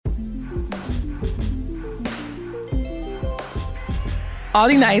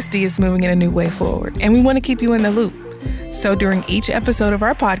Aldine ISD is moving in a new way forward, and we want to keep you in the loop. So during each episode of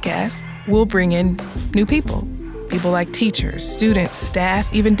our podcast, we'll bring in new people like teachers, students, staff,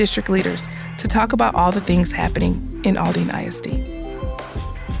 even district leaders, to talk about all the things happening in Aldine ISD.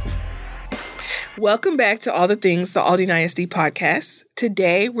 Welcome back to All the Things, the Aldine ISD podcast.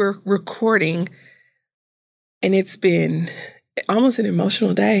 Today we're recording, and it's been almost an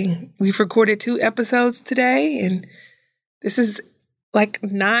emotional day. We've recorded 2 episodes today, and this is like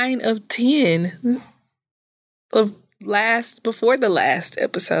 9 of 10 of before the last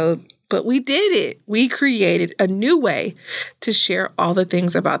episode. But we did it. We created a new way to share all the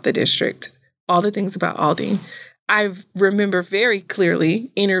things about the district, all the things about Aldine. I remember very clearly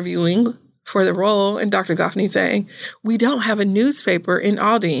interviewing for the role and Dr. Goffney saying, we don't have a newspaper in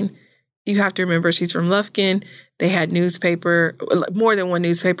Aldine. You have to remember she's from Lufkin. They had more than one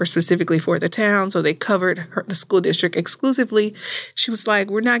newspaper specifically for the town, so they covered the school district exclusively. She was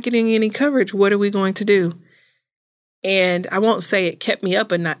like, we're not getting any coverage. What are we going to do? And I won't say it kept me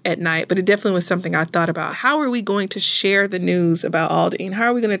up at night, but it definitely was something I thought about. How are we going to share the news about Aldine? How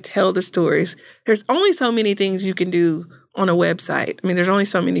are we going to tell the stories? There's only so many things you can do on a website. I mean, there's only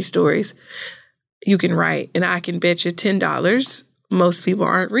so many stories you can write, and I can bet you $10 most people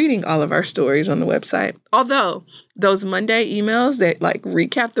aren't reading all of our stories on the website. Although those Monday emails that like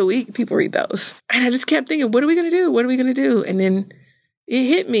recap the week, people read those. And I just kept thinking, what are we going to do? What are we going to do? And then it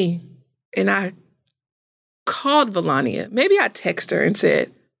hit me, and I called Villania. Maybe I text her and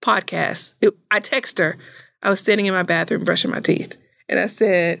said, podcast. I text her. I was standing in my bathroom brushing my teeth, and I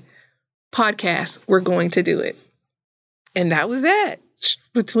said, podcast, we're going to do it. And that was that.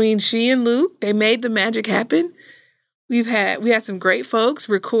 Between she and Luke, they made the magic happen. We had some great folks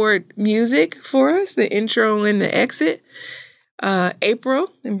record music for us, the intro and the exit.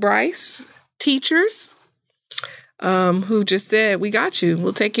 April and Bryce, teachers, who just said, we got you.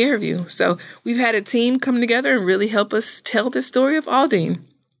 We'll take care of you. So we've had a team come together and really help us tell the story of Aldine.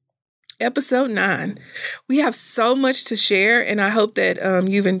 Episode 9. We have so much to share, and I hope that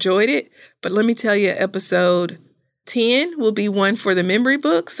you've enjoyed it. But let me tell you, episode 10 will be one for the memory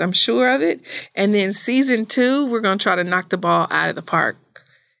books. I'm sure of it. And then season 2, we're going to try to knock the ball out of the park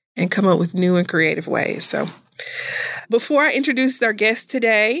and come up with new and creative ways. So before I introduce our guest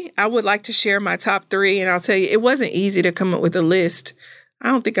today, I would like to share my top 3. And I'll tell you, it wasn't easy to come up with a list. I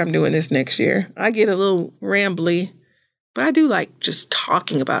don't think I'm doing this next year. I get a little rambly, but I do like just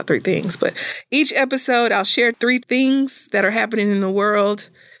talking about 3 things. But each episode, I'll share 3 things that are happening in the world,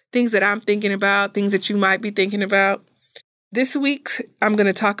 things that I'm thinking about, things that you might be thinking about. This week, I'm going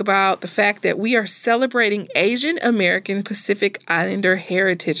to talk about the fact that we are celebrating Asian American Pacific Islander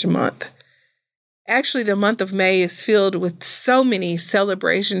Heritage Month. Actually, the month of May is filled with so many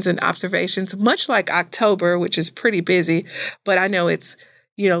celebrations and observations, much like October, which is pretty busy. But I know it's,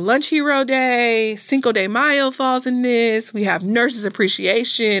 Lunch Hero Day, Cinco de Mayo falls in this. We have Nurses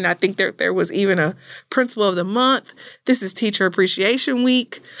Appreciation. I think there was even a Principal of the Month. This is Teacher Appreciation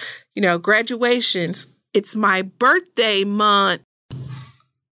Week. Graduations. It's my birthday month.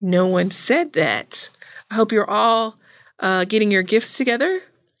 No one said that. I hope you're all getting your gifts together.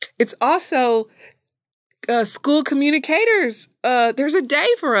 It's also School Communicators. There's a day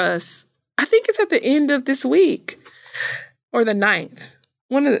for us. I think it's at the end of this week or the 9th.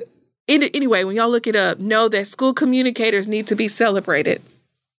 Anyway, when y'all look it up, know that school communicators need to be celebrated.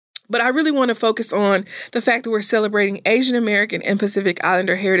 But I really want to focus on the fact that we're celebrating Asian American and Pacific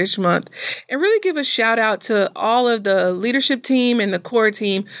Islander Heritage Month and really give a shout out to all of the leadership team and the core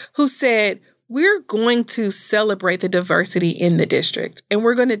team who said, we're going to celebrate the diversity in the district, and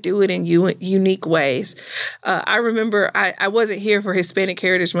we're going to do it in unique ways. I remember I wasn't here for Hispanic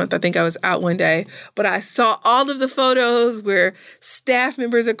Heritage Month. I think I was out one day, but I saw all of the photos where staff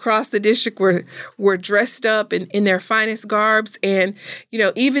members across the district were dressed up in their finest garbs. And,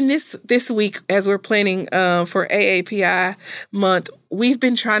 even this week, as we're planning for AAPI month, we've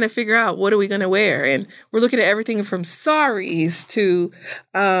been trying to figure out what are we going to wear. And we're looking at everything from saris to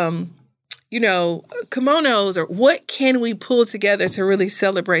kimonos, or what can we pull together to really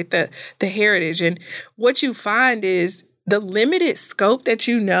celebrate the heritage? And what you find is the limited scope that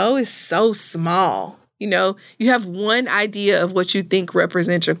is so small. You have one idea of what you think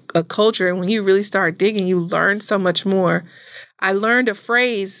represents a culture. And when you really start digging, you learn so much more. I learned a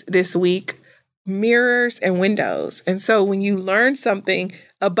phrase this week, mirrors and windows. And so when you learn something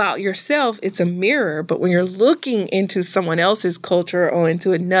about yourself, it's a mirror. But when you're looking into someone else's culture or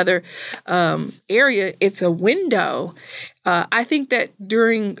into another area, it's a window. I think that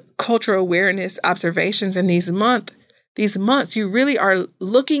during cultural awareness observations in these months, these months, you really are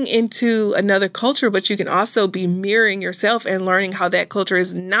looking into another culture, but you can also be mirroring yourself and learning how that culture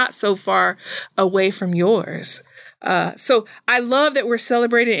is not so far away from yours. So I love that we're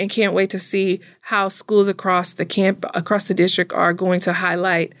celebrating and can't wait to see how schools across the district are going to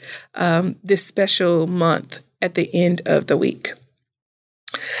highlight this special month at the end of the week.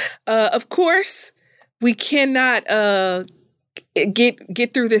 Of course, we cannot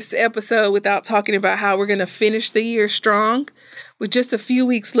get through this episode without talking about how we're going to finish the year strong. With just a few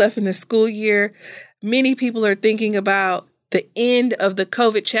weeks left in the school year, many people are thinking about the end of the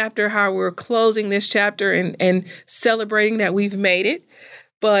COVID chapter, how we're closing this chapter and celebrating that we've made it.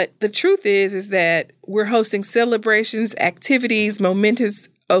 But the truth is that we're hosting celebrations, activities, momentous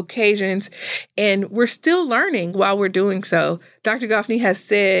occasions, and we're still learning while we're doing so. Dr. Goffney has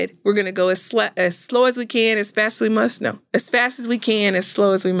said we're going to go as slow as we can, as fast as we must. No, as fast as we can, as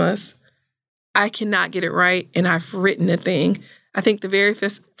slow as we must. I cannot get it right, and I've written a thing. I think the very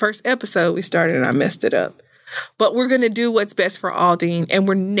first episode we started, and I messed it up. But we're going to do what's best for Aldine, and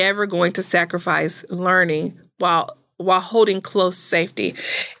we're never going to sacrifice learning while holding close safety.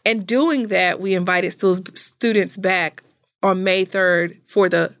 And doing that, we invited students back on May 3rd for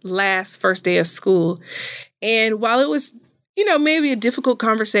the first day of school. And while it was, maybe a difficult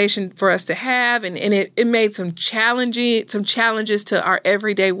conversation for us to have, and it made some challenges to our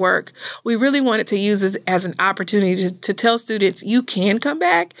everyday work, we really wanted to use this as an opportunity to tell students you can come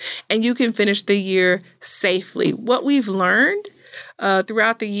back and you can finish the year safely. What we've learned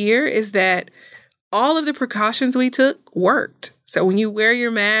throughout the year is that all of the precautions we took worked. So when you wear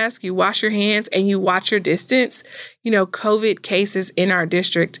your mask, you wash your hands, and you watch your distance, COVID cases in our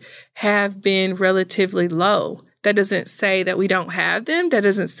district have been relatively low. That doesn't say that we don't have them. That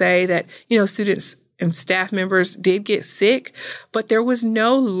doesn't say that, students and staff members did get sick, but there was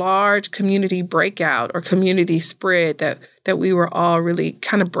no large community breakout or community spread that we were all really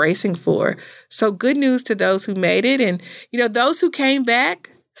kind of bracing for. So good news to those who made it. And, those who came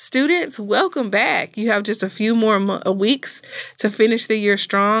back, students, welcome back. You have just a few more weeks to finish the year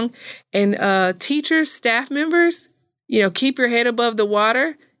strong. And teachers, staff members, keep your head above the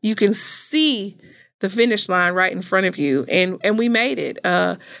water. You can see the finish line right in front of you. And we made it.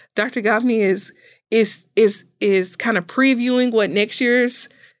 Dr. Goffney is kind of previewing what next year's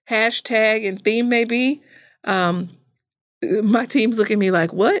hashtag and theme may be. My team's looking at me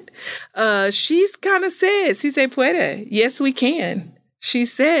like, what? She's kind of said, si se puede. Yes, we can. She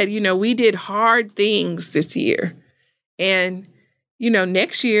said, we did hard things this year. And,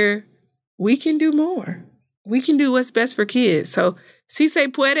 next year we can do more. We can do what's best for kids. So si se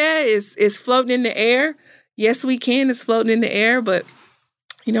puede is floating in the air. Yes, we can is floating in the air, but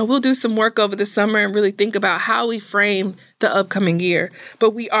we'll do some work over the summer and really think about how we frame the upcoming year.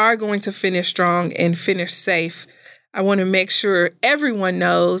 But we are going to finish strong and finish safe. I want to make sure everyone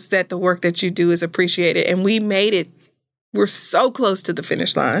knows that the work that you do is appreciated, and we made it. We're so close to the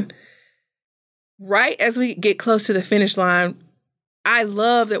finish line. Right as we get close to the finish line, I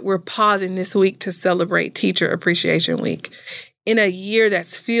love that we're pausing this week to celebrate Teacher Appreciation Week. In a year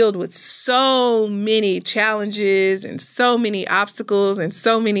that's filled with so many challenges and so many obstacles and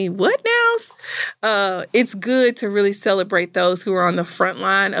so many what nows, it's good to really celebrate those who are on the front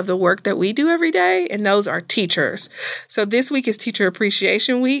line of the work that we do every day, and those are teachers. So this week is Teacher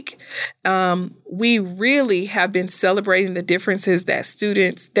Appreciation Week. We really have been celebrating the differences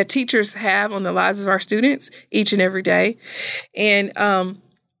that teachers have on the lives of our students each and every day. And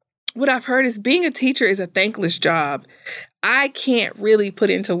what I've heard is being a teacher is a thankless job. I can't really put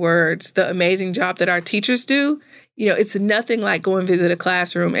into words the amazing job that our teachers do. It's nothing like going visit a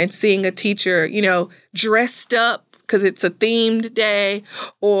classroom and seeing a teacher, dressed up because it's a themed day,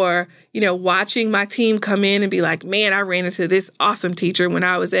 or, watching my team come in and be like, man, I ran into this awesome teacher when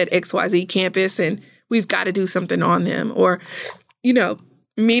I was at XYZ campus and we've got to do something on them. Or,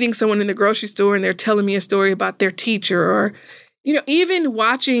 meeting someone in the grocery store and they're telling me a story about their teacher, or even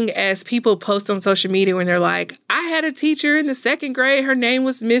watching as people post on social media when they're like, I had a teacher in the second grade, her name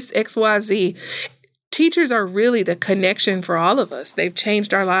was Miss XYZ. Teachers are really the connection for all of us. They've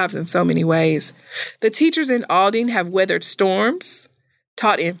changed our lives in so many ways. The teachers in Aldine have weathered storms,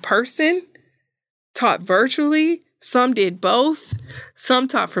 taught in person, taught virtually. Some did both. Some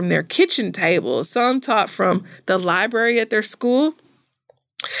taught from their kitchen table. Some taught from the library at their school.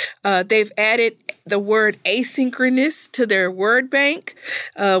 They've added the word asynchronous to their word bank.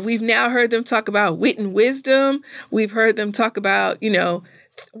 We've now heard them talk about wit and wisdom. We've heard them talk about,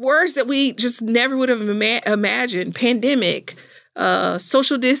 words that we just never would have imagined. Pandemic,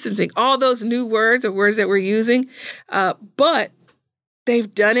 social distancing, all those new words are words that we're using. But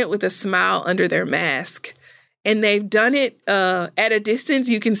they've done it with a smile under their mask. And they've done it at a distance.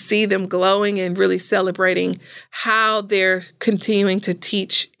 You can see them glowing and really celebrating how they're continuing to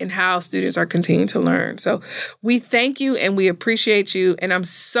teach and how students are continuing to learn. So we thank you and we appreciate you. And I'm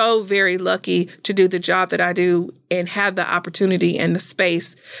so very lucky to do the job that I do and have the opportunity and the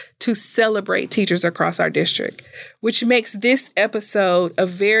space to celebrate teachers across our district, which makes this episode a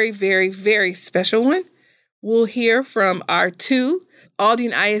very, very, very special one. We'll hear from our 2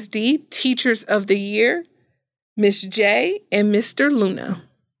 Aldine ISD Teachers of the Year, Miss J and Mr. Luna.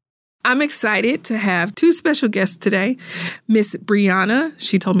 I'm excited to have 2 special guests today. Miss Brianna,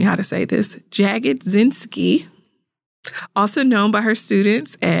 she told me how to say this, Jagodzinski, also known by her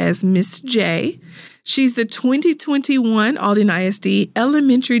students as Miss J. She's the 2021 Aldine ISD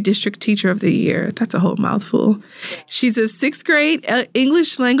Elementary District Teacher of the Year. That's a whole mouthful. She's a 6th grade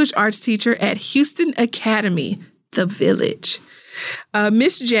English language arts teacher at Houston Academy, The Village.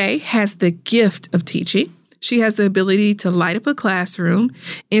 Miss J has the gift of teaching. She has the ability to light up a classroom,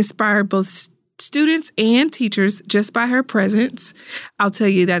 inspire both students and teachers just by her presence. I'll tell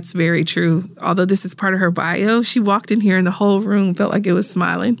you that's very true. Although this is part of her bio, she walked in here and the whole room felt like it was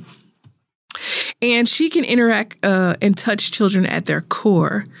smiling. And she can interact and touch children at their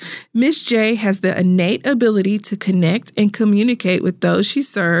core. Miss J has the innate ability to connect and communicate with those she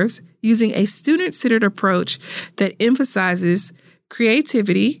serves using a student-centered approach that emphasizes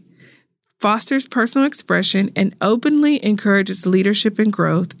creativity, fosters personal expression, and openly encourages leadership and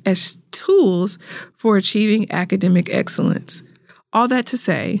growth as tools for achieving academic excellence. All that to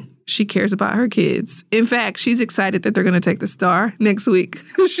say, she cares about her kids. In fact, she's excited that they're going to take the star next week.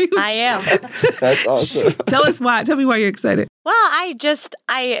 I am. That's awesome. Tell us why. Tell me why you're excited. Well, I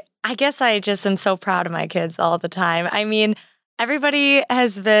guess I just am so proud of my kids all the time. I mean, everybody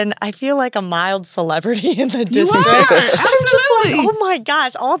has been, I feel like a mild celebrity in the district. You are, I'm just like, absolutely. oh my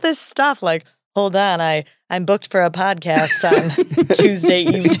gosh, all this stuff. Like, hold on, I'm booked for a podcast on Tuesday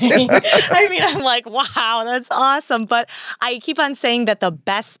evening. I mean, I'm like, wow, that's awesome. But I keep on saying that the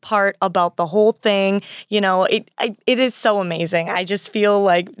best part about the whole thing, it is so amazing. I just feel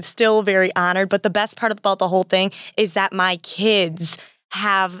like still very honored. But the best part about the whole thing is that my kids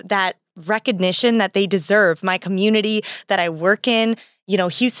have that recognition that they deserve. My community that I work in,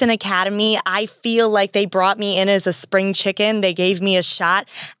 Houston Academy, I feel like they brought me in as a spring chicken. They gave me a shot,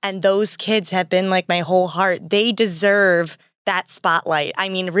 and those kids have been like my whole heart. They deserve that spotlight. I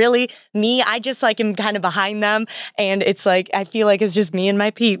mean, really, me, I just am kind of behind them, and it's like, I feel like it's just me and my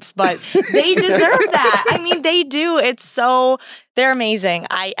peeps, but they deserve that. I mean, they do. They're amazing.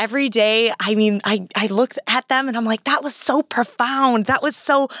 Every day, I look at them and I'm like, that was so profound. That was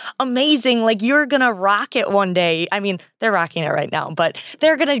so amazing. Like, you're going to rock it one day. I mean, they're rocking it right now, but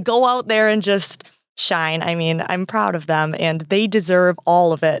they're going to go out there and just shine. I mean, I'm proud of them, and they deserve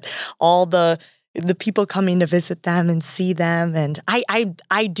all of it. All the people coming to visit them and see them. And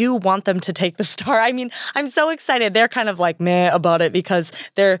I do want them to take the star. I mean, I'm so excited. They're kind of like meh about it because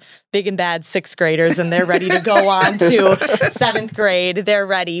they're big and bad 6th graders and they're ready to go on to 7th grade. They're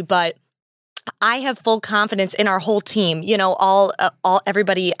ready. But I have full confidence in our whole team.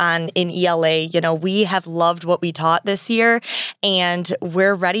 Everybody in ELA, we have loved what we taught this year, and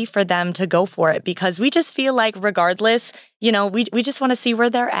we're ready for them to go for it because we just feel like regardless, we just want to see where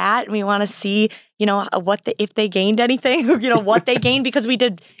they're at. We want to see, if they gained anything, what they gained, because we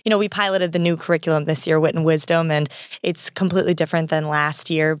did, we piloted the new curriculum this year, Wit and Wisdom, and it's completely different than last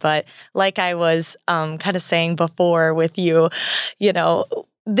year. But like I was kind of saying before with you,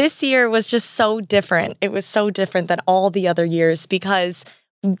 this year was just so different. It was so different than all the other years because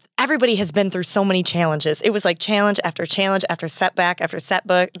everybody has been through so many challenges. It was like challenge after challenge after setback after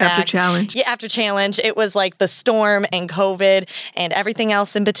setback. After challenge. Yeah, after challenge. It was like the storm and COVID and everything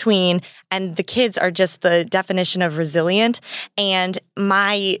else in between. And the kids are just the definition of resilient. And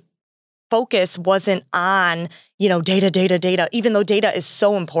my focus wasn't on, data, even though data is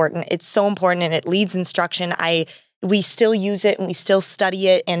so important. It's so important and it leads instruction. We still use it and we still study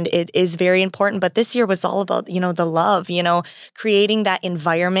it, and it is very important. But this year was all about, the love, creating that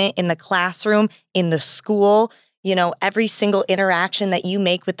environment in the classroom, in the school, every single interaction that you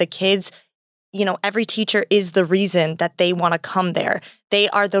make with the kids. Every teacher is the reason that they want to come there. They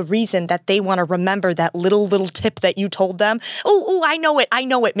are the reason that they want to remember that little tip that you told them. Oh, I know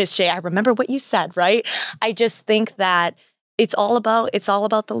it, Miss J. I remember what you said, right? I just think that it's all about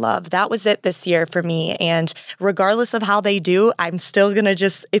the love. That was it this year for me. And regardless of how they do, I'm still going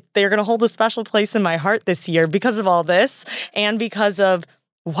to they're going to hold a special place in my heart this year because of all this and because of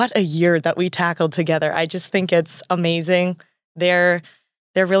what a year that we tackled together. I just think it's amazing. They're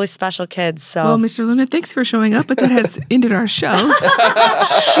they're really special kids. So, well, Mr. Luna, thanks for showing up, but that has ended our show.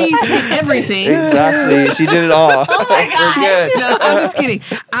 She's did everything. Exactly. She did it all. Oh my gosh. We're good. No, I'm just kidding.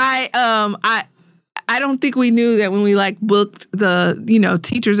 I don't think we knew that when we like booked the,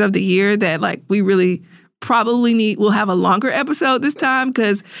 teachers of the year that like we really probably we'll have a longer episode this time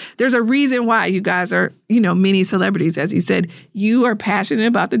because there's a reason why you guys are, mini celebrities. As you said, you are passionate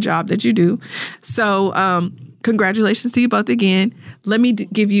about the job that you do. So, congratulations to you both again. Let me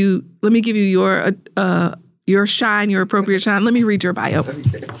give you your shine, your appropriate shine. Let me read your bio.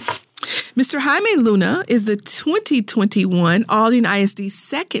 Mr. Jaime Luna is the 2021 Aldine ISD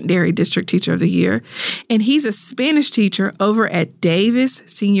Secondary District Teacher of the Year, and he's a Spanish teacher over at Davis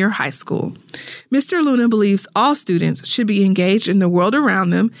Senior High School. Mr. Luna believes all students should be engaged in the world around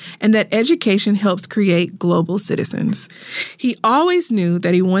them and that education helps create global citizens. He always knew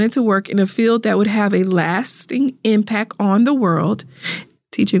that he wanted to work in a field that would have a lasting impact on the world.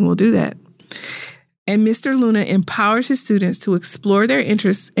 Teaching will do that. And Mr. Luna empowers his students to explore their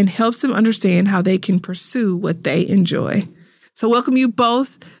interests and helps them understand how they can pursue what they enjoy. So welcome you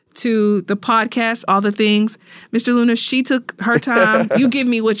both to the podcast, All the Things. Mr. Luna, she took her time. You give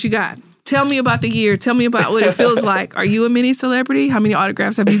me what you got. Tell me about the year. Tell me about what it feels like. Are you a mini celebrity? How many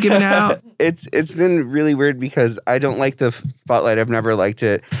autographs have you given out? It's been really weird because I don't like the spotlight. I've never liked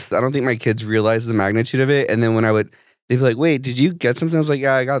it. I don't think my kids realize the magnitude of it. And then when they'd be like, wait, did you get something? I was like,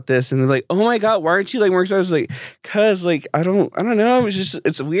 yeah, I got this. And they're like, oh my God, why aren't you like more excited? I was like, cause like, I don't know.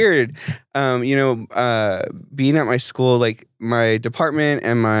 It's weird. Being at my school, like my department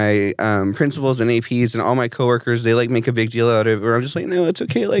and my principals and APs and all my coworkers, they like make a big deal out of it where I'm just like, no, it's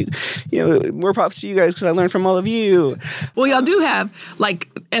okay. Like, more props to you guys because I learned from all of you. Well, y'all do have like,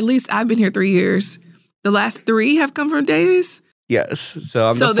 at least I've been here 3 years. The last 3 have come from Davis. Yes. So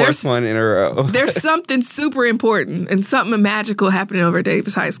I'm the fourth one in a row. There's something super important and something magical happening over at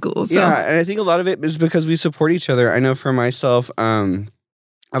Davis High School. So. Yeah, and I think a lot of it is because we support each other. I know for myself, I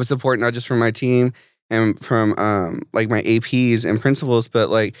would support not just from my team and from like my APs and principals, but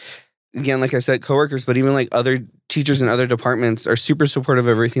like, again, like I said, coworkers, but even like other teachers in other departments are super supportive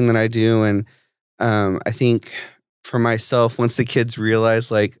of everything that I do. And I think for myself, once the kids realize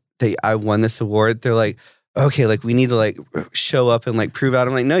like I won this award, they're like, okay, like we need to like show up and like prove out.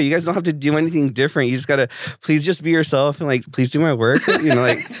 I'm like, no, you guys don't have to do anything different. You just gotta please just be yourself and like please do my work.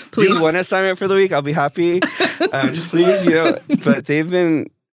 Like please do one assignment for the week. I'll be happy. Just please, But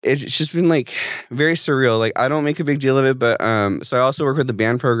it's just been like very surreal. Like I don't make a big deal of it, but so I also work with the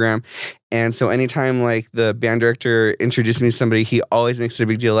band program. And so anytime like the band director introduces me to somebody, he always makes it a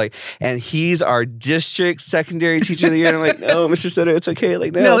big deal. Like, and he's our district secondary teacher of the year. And I'm like, no, Mr. Soto, it's okay.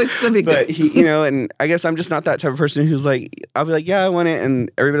 Like, no, it's a big deal. But he, and I guess I'm just not that type of person who's like, I'll be like, yeah, I want it.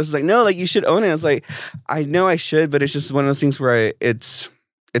 And everybody else is like, no, like you should own it. I was like, I know I should, but it's just one of those things where it's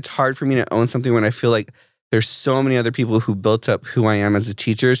hard for me to own something when I feel like there's so many other people who built up who I am as a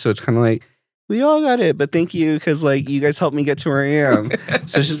teacher. So it's kind of like, we all got it, but thank you because like you guys helped me get to where I am.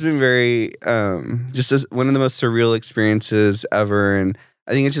 So it's just been very, one of the most surreal experiences ever. And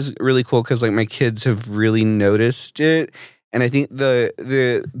I think it's just really cool because like my kids have really noticed it. And I think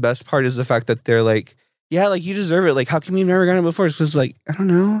the best part is the fact that they're like, yeah, like you deserve it. Like, how come you've never gotten it before? It's just like, I don't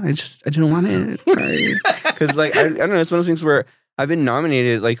know. I didn't want it. Because like, I don't know. It's one of those things where I've been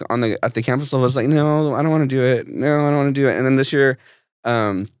nominated like at the campus level. It's like, no, I don't want to do it. No, I don't want to do it. And then this year,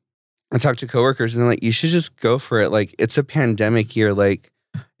 I talked to coworkers and they're like, you should just go for it. Like, it's a pandemic year. Like,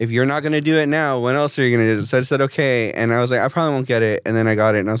 if you're not going to do it now, when else are you going to do it? So I said, okay. And I was like, I probably won't get it. And then I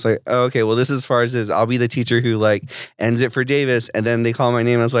got it. And I was like, oh, okay, well, this is as far as it is. I'll be the teacher who like ends it for Davis. And then they call my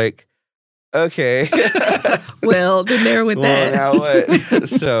name. I was like, okay. Well, then there with that. Now what?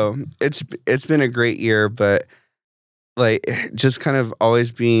 So it's been a great year, but like just kind of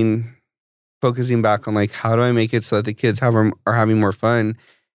always being focusing back on like, how do I make it so that the kids are having more fun?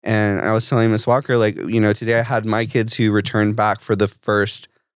 And I was telling Miss Walker, like, today I had my kids who returned back for the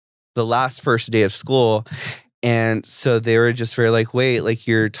last first day of school. And so they were just very like, wait, like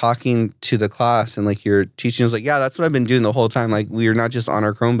you're talking to the class and like you're teaching. I was like, yeah, that's what I've been doing the whole time. Like we're not just on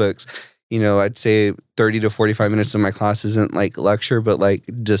our Chromebooks. I'd say 30 to 45 minutes of my class isn't like lecture, but like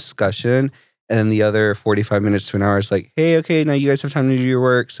discussion. And then the other 45 minutes to an hour is like, hey, okay, now you guys have time to do your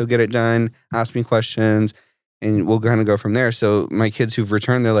work. So get it done. Ask me questions. And we'll kind of go from there. So my kids who've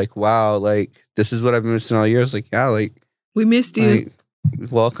returned, they're like, wow, like, this is what I've been missing all year. I was like, yeah, like. We missed you.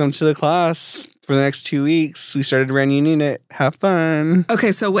 Like, welcome to the class for the next 2 weeks. We started a brand new unit. Have fun.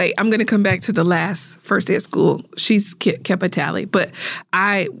 Okay, so wait, I'm going to come back to the last first day of school. She's kept a tally. But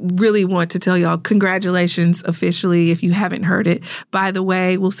I really want to tell y'all congratulations officially if you haven't heard it. By the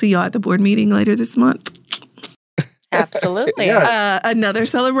way, we'll see y'all at the board meeting later this month. Absolutely. Another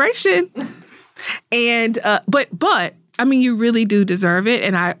celebration. And but I mean, you really do deserve it,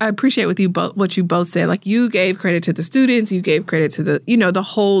 and I appreciate what you both said. Like, you gave credit to the students, you gave credit to the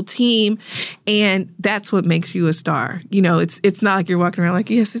whole team, and that's what makes you a star. It's not like you're walking around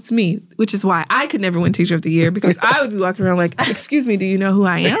like, yes, it's me, which is why I could never win Teacher of the Year, because I would be walking around like, excuse me, do you know who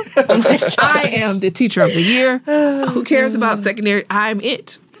I am? I am the Teacher of the Year. Who cares about secondary? I'm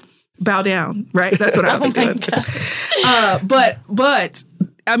it. Bow down, right? That's what I would be doing. But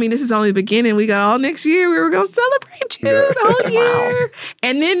I mean, this is only the beginning. We got all next year. We were going to celebrate you the whole year. Wow.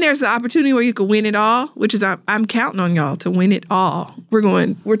 And then there's the opportunity where you can win it all, which is I'm counting on y'all to win it all.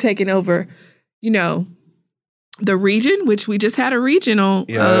 We're taking over, the region, which we just had a regional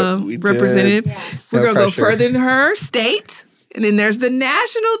representative. Yes. We're going to go further than her state. And then there's the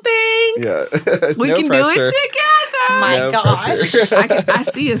national thing. Yeah. We can do it together. My gosh. I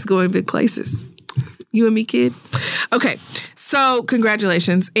see us going big places. You and me, kid. Okay, so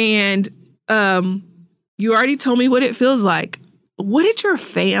congratulations. And you already told me what it feels like. What did your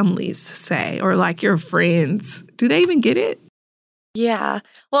families say, or like your friends? Do they even get it? Yeah.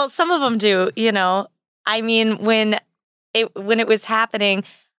 Well, some of them do, I mean, when it was happening,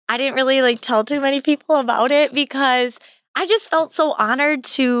 I didn't really tell too many people about it, because I just felt so honored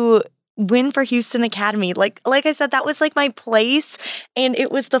to win for Houston Academy. Like I said, that was my place, and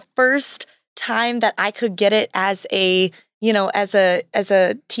it was the first time that I could get it as a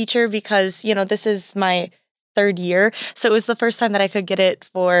teacher, because this is my third year, so it was the first time that I could get it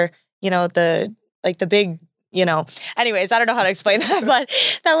for the big anyways, I don't know how to explain that, but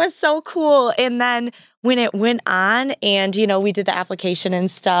that was so cool. And then when it went on and, we did the application and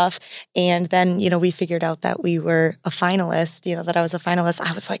stuff, and then, we figured out that we were a finalist, that I was a finalist,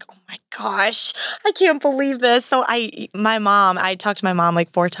 I was like, oh my gosh, I can't believe this. So I talked to my mom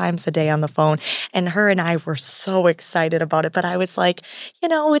 4 times a day on the phone, and her and I were so excited about it. But I was like,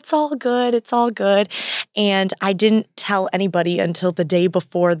 it's all good. It's all good. And I didn't tell anybody until the day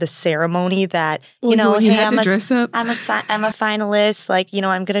before the ceremony that, hey, I'm a finalist.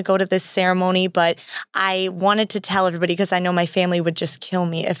 I'm going to go to this ceremony, but I wanted to tell everybody because I know my family would just kill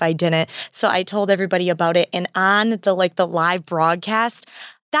me if I didn't. So I told everybody about it. And on the live broadcast,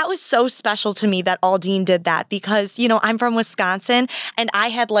 that was so special to me that Aldine did that, because, I'm from Wisconsin, and I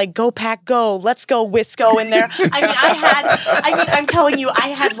had Go Pack Go, let's go Wisco in there. I'm telling you, I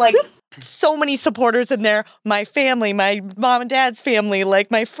had so many supporters in there. My family, my mom and dad's family,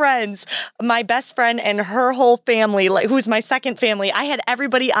 my friends, my best friend and her whole family, who's my second family. I had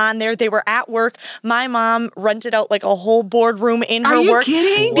everybody on there. They were at work. My mom rented out a whole boardroom in her work. Are you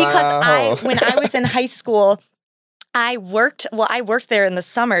kidding? Because when I was in high school, I worked there in the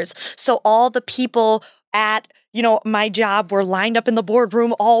summers. So all the people at my job were lined up in the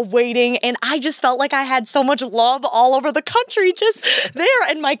boardroom all waiting, and I just felt like I had so much love all over the country just there.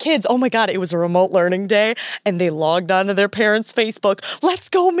 And my kids, oh my God, it was a remote learning day, and they logged onto their parents' Facebook. Let's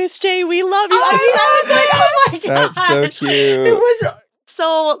go, Miss J, we love you. I was like, oh my gosh. That's so cute. It was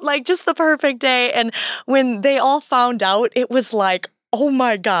so just the perfect day. And when they all found out, it was oh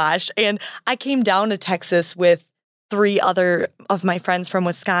my gosh. And I came down to Texas with 3 other of my friends from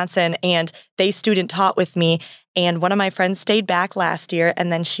Wisconsin, and they student taught with me. And one of my friends stayed back last year,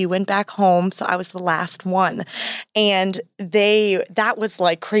 and then she went back home. So I was the last one. And that was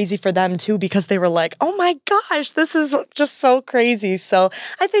crazy for them too, because they were like, oh my gosh, this is just so crazy. So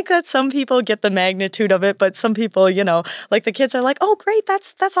I think that some people get the magnitude of it, but some people, the kids are like, oh great,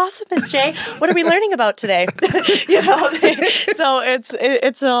 that's awesome, Miss J. What are we learning about today? So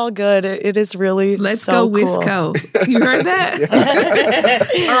it's all good. It is really Let's so go cool. Wisco. You heard that?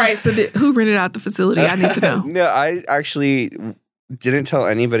 All right. So who rented out the facility? I need to know. No, I actually didn't tell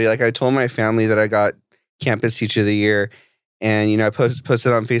anybody. I told my family that I got Campus Teacher of the Year, and I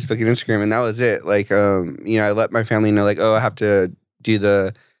posted on Facebook and Instagram, and that was it. I let my family know I have to do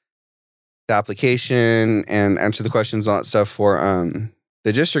the application and answer the questions and all that stuff for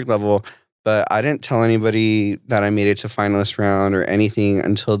the district level, but I didn't tell anybody that I made it to finalist round or anything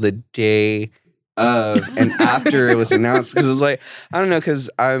until the day of and after it was announced, because it was I don't know, because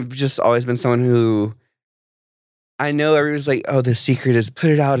I've just always been someone who, I know everybody's oh, the secret is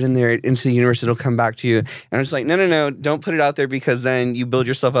put it out in there into the universe, it'll come back to you. And I'm just no, don't put it out there, because then you build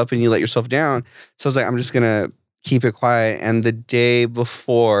yourself up and you let yourself down. So I was I'm just going to keep it quiet. And the day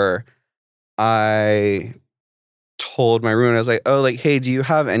before, I told my roommate, I was oh, hey, do you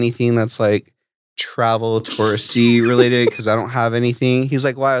have anything that's travel touristy related? Because I don't have anything. He's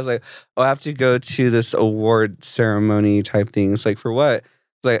why? I was oh, I have to go to this award ceremony type thing. It's for what?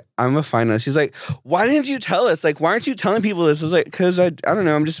 I'm a finalist. He's why didn't you tell us? Why aren't you telling people this? I was because I don't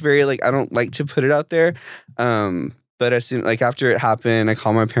know. I'm just very I don't like to put it out there. But as soon, like after it happened, I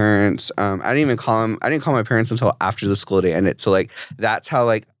called my parents. I didn't call my parents until after the school day ended. So like that's how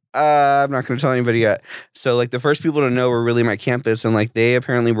like I'm not going to tell anybody yet. So like the first people to know were really my campus, and like they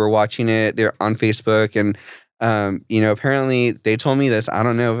apparently were watching it. They're on Facebook, and apparently they told me this. I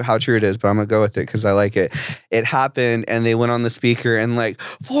don't know how true it is, but I'm gonna go with it because I like it. It happened, and they went on the speaker and like,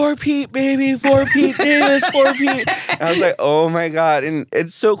 "For Pete, baby, for Pete Davis, for Pete." And I was like, "Oh my God!" And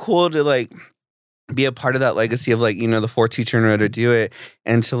it's so cool to like be a part of that legacy of like, the fourth teacher in order to do it.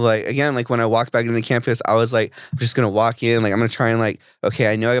 And to like, again, like when I walked back into the campus, I was like, I'm just going to walk in. Like, I'm going to try and like, okay,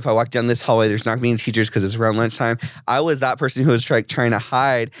 I know if I walk down this hallway, there's not going to be any teachers because it's around lunchtime. I was that person who was trying to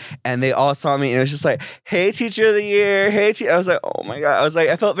hide, and they all saw me, and it was just like, hey, teacher of the year. Hey, I was like, oh my God. I was like,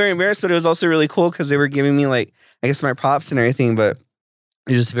 I felt very embarrassed, but it was also really cool because they were giving me like, I guess my props and everything, but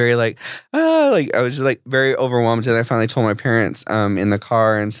it's just very like I was just like very overwhelmed. And I finally told my parents in the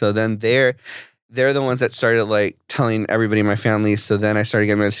car. And so then they're the ones that started like telling everybody in my family. So then I started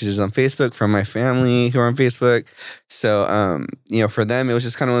getting messages on Facebook from my family who are on Facebook. So, for them, it was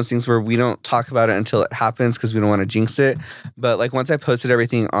just kind of one of those things where we don't talk about it until it happens because we don't want to jinx it. But like once I posted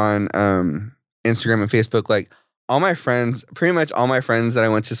everything on Instagram and Facebook, like pretty much all my friends that I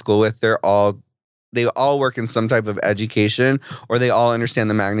went to school with, they all work in some type of education, or they all understand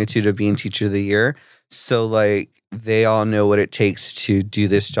the magnitude of being teacher of the year. So like they all know what it takes to do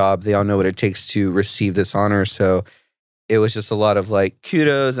this job. They all know what it takes to receive this honor. So it was just a lot of like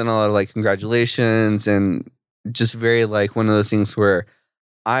kudos and a lot of like congratulations, and just very like one of those things where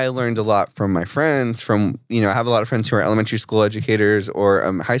I learned a lot from my friends. I have a lot of friends who are elementary school educators or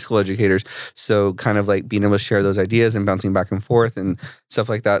high school educators. So kind of like being able to share those ideas and bouncing back and forth and stuff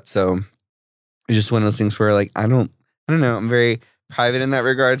like that. So it's just one of those things where like I don't know. I'm very private in that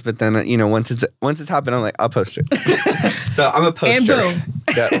regards, but then once it's happened, I'm like, I'll post it. So I'm a poster. And boom.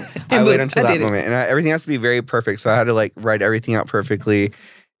 Yeah, I wait until that moment, and everything has to be very perfect. So I had to like write everything out perfectly.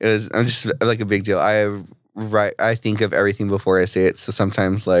 I'm just like a big deal. I think of everything before I say it. So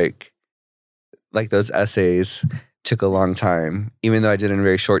sometimes like those essays took a long time, even though I did it in a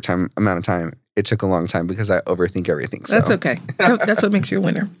very short amount of time. It took a long time because I overthink everything. So. That's okay. That's what makes you a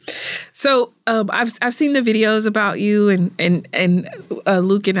winner. So I've seen the videos about you and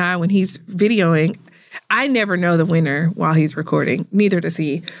Luke and I when he's videoing. I never know the winner while he's recording. Neither does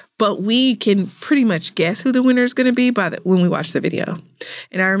he. But we can pretty much guess who the winner is going to be when we watch the video.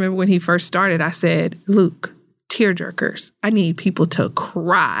 And I remember when he first started, I said, Luke, tearjerkers. I need people to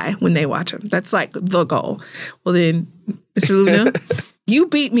cry when they watch them. That's like the goal. Well, then, Mr. Luna, you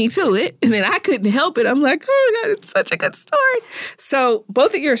beat me to it, and then I couldn't help it. I'm like, oh, God, it's such a good story. So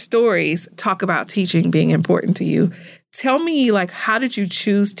both of your stories talk about teaching being important to you. Tell me, like, how did you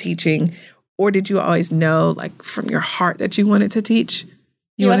choose teaching, or did you always know, like, from your heart that you wanted to teach?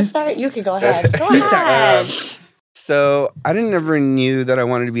 You want to start? You can go ahead. Go ahead. So I never knew that I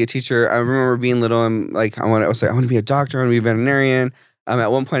wanted to be a teacher. I remember being little and like I was like, I want to be a doctor, I want to be a veterinarian.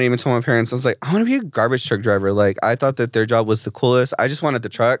 At one point I even told my parents, I was like, I want to be a garbage truck driver. Like I thought that their job was the coolest. I just wanted the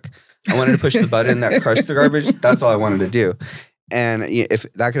truck. I wanted to push the button that crushed the garbage. That's all I wanted to do. And if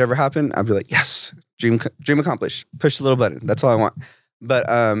that could ever happen, I'd be like, yes, dream accomplished. Push the little button. That's all I want. But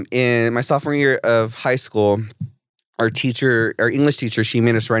in my sophomore year of high school, our English teacher, she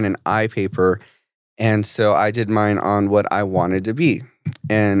made us write an I paper. And so I did mine on what I wanted to be.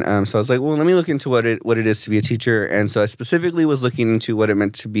 And so I was like, well, let me look into what it is to be a teacher. And so I specifically was looking into what it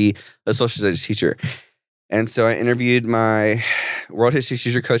meant to be a social studies teacher. And so I interviewed my world history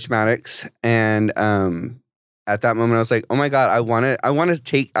teacher, Coach Maddox. And at that moment, I was like, oh my God, I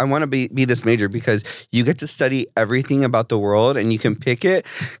want to be this major because you get to study everything about the world and you can pick it.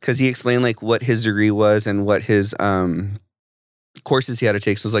 Because he explained like what his degree was and what his courses he had to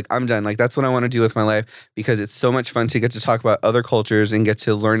take. So I was like, I'm done. Like, that's what I want to do with my life because it's so much fun to get to talk about other cultures and get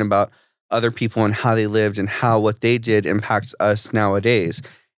to learn about other people and how they lived and how what they did impacts us nowadays.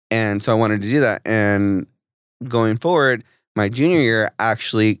 And so I wanted to do that. And going forward, my junior year,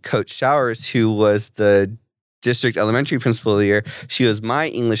 actually, Coach Showers, who was the district elementary principal of the year, she was my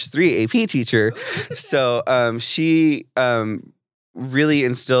English 3 AP teacher. So she really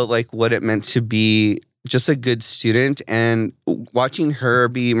instilled like what it meant to be just a good student, and watching her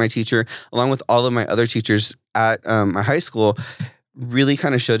be my teacher along with all of my other teachers at my high school really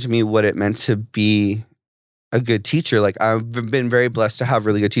kind of showed to me what it meant to be a good teacher. Like I've been very blessed to have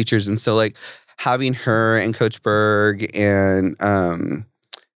really good teachers. And so like having her and Coach Berg and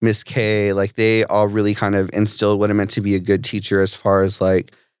Miss K, like they all really kind of instilled what it meant to be a good teacher as far as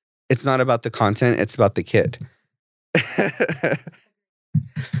like, it's not about the content, it's about the kid.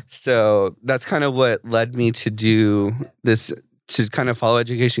 So that's kind of what led me to do this to kind of follow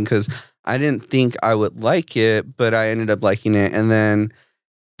education because I didn't think I would like it, but I ended up liking it. And then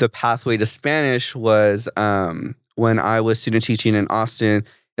the pathway to Spanish was when I was student teaching in Austin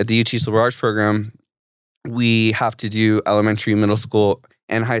at the UT Liberal Arts program. We have to do elementary, middle school,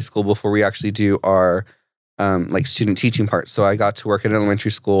 and high school before we actually do our like student teaching part. So I got to work at an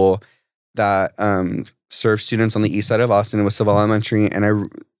elementary school that served students on the east side of Austin. It was Savall Elementary,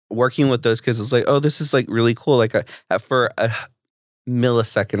 and working with those kids was like, oh, this is like really cool. Like for a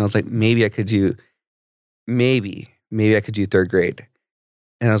millisecond, I was like, maybe I could do third grade.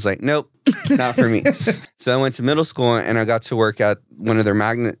 And I was like, nope, not for me. So I went to middle school and I got to work at one of their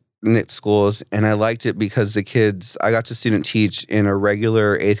magnet schools, and I liked it because the kids, I got to student teach in a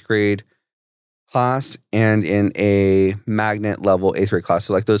regular 8th grade class and in a magnet level 8th grade class.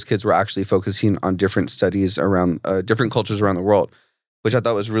 So like those kids were actually focusing on different studies around different cultures around the world, which I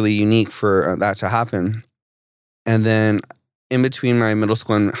thought was really unique for that to happen. And then in between my middle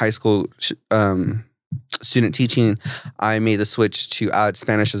school and high school student teaching, I made the switch to add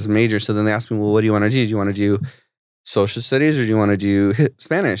Spanish as a major. So then they asked me, well, what do you want to do? Do you want to do social studies or do you want to do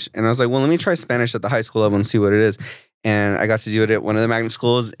Spanish? And I was like, well, let me try Spanish at the high school level and see what it is. And I got to do it at one of the magnet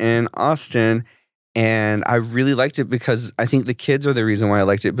schools in Austin. And I really liked it because I think the kids are the reason why I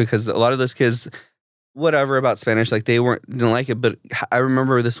liked it, because a lot of those kids, whatever about Spanish, like they didn't like it. But I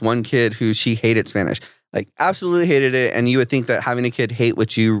remember this one kid who she hated Spanish, like absolutely hated it. And you would think that having a kid hate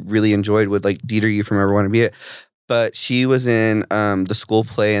what you really enjoyed would like deter you from ever wanting to be it. But she was in the school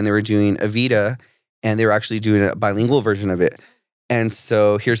play and they were doing Evita, and they were actually doing a bilingual version of it. And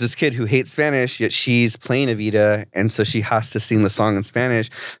so here's this kid who hates Spanish, yet she's playing Evita, and so she has to sing the song in Spanish.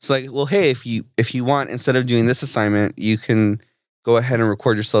 So like, well, hey, if you want, instead of doing this assignment, you can go ahead and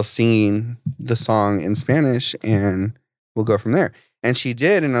record yourself singing the song in Spanish, and we'll go from there. And she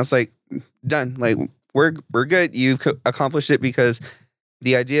did, and I was like, done. Like, we're good. You've accomplished it, because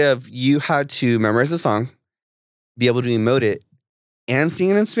the idea of you had to memorize the song, be able to emote it, and sing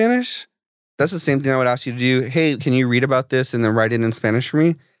it in Spanish. That's the same thing I would ask you to do. Hey, can you read about this and then write it in Spanish for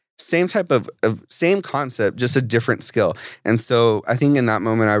me? Same type of same concept, just a different skill. And so I think in that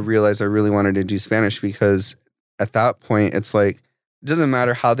moment, I realized I really wanted to do Spanish, because at that point, it's like, it doesn't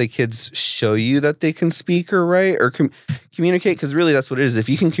matter how the kids show you that they can speak or write or communicate, because really that's what it is. If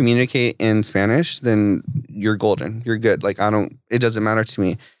you can communicate in Spanish, then you're golden. You're good. Like, it doesn't matter to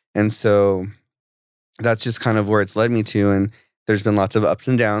me. And so that's just kind of where it's led me to. And there's been lots of ups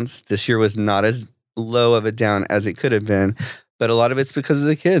and downs. This year was not as low of a down as it could have been, but a lot of it's because of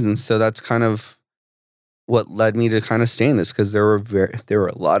the kids. And so that's kind of what led me to kind of stay in this, because there were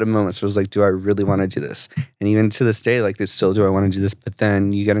a lot of moments where I was like, do I really want to do this? And even to this day, like, it's still, do I want to do this? But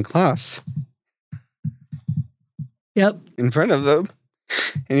then you get in class. Yep. In front of them.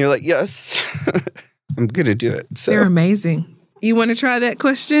 And you're like, yes, I'm going to do it. So they're amazing. You want to try that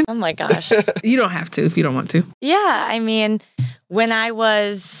question? Oh my gosh. You don't have to if you don't want to. Yeah, I mean, when I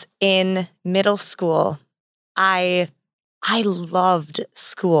was in middle school, I loved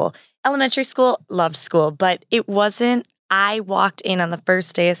school. Elementary school, loved school, but it wasn't, I walked in on the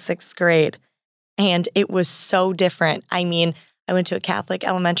first day of 6th grade and it was so different. I mean, I went to a Catholic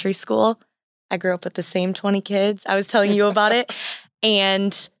elementary school. I grew up with the same 20 kids. I was telling you about it.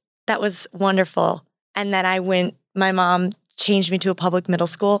 And that was wonderful. And then my mom changed me to a public middle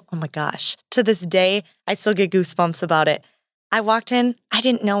school. Oh my gosh. To this day, I still get goosebumps about it. I walked in, I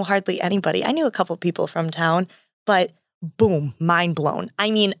didn't know hardly anybody. I knew a couple people from town, but boom, mind blown.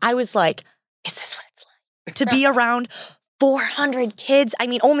 I mean, I was like, is this what it's like to be around 400 kids? I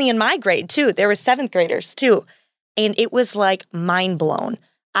mean, only in my grade too. There were 7th graders too. And it was like mind blown.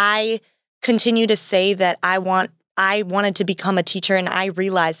 I continue to say that I wanted to become a teacher, and I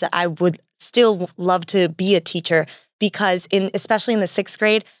realized that I would still love to be a teacher, because especially in the 6th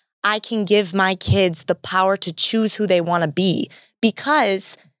grade, I can give my kids the power to choose who they want to be,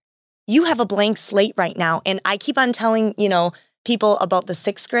 because you have a blank slate right now. And I keep on telling, people about the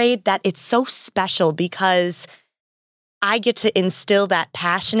 6th grade that it's so special, because I get to instill that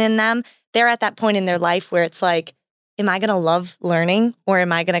passion in them. They're at that point in their life where it's like, am I going to love learning, or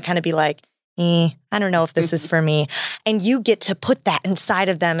am I going to kind of be like, I don't know if this is for me. And you get to put that inside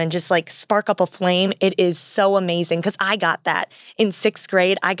of them and just like spark up a flame. It is so amazing, because I got that in 6th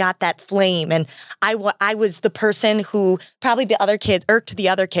grade. I got that flame, and I was the person who probably irked the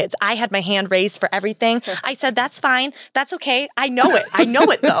other kids. I had my hand raised for everything. I said, that's fine. That's okay. I know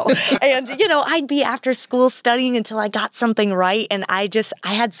it though. And, I'd be after school studying until I got something right. And I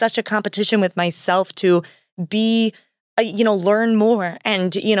had such a competition with myself to be learn more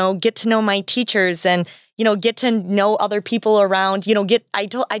and, get to know my teachers and, get to know other people around, I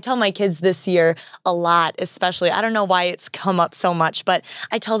tell my kids this year a lot, especially, I don't know why it's come up so much, but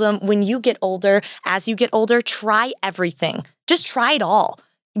I tell them when you get older, as you get older, try everything. Just try it all.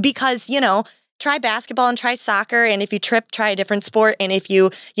 Because, try basketball and try soccer. And if you trip, try a different sport. And if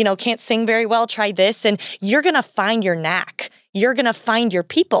you, can't sing very well, try this. And you're going to find your knack. You're going to find your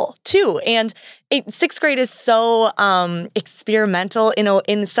people too. And sixth grade is so experimental,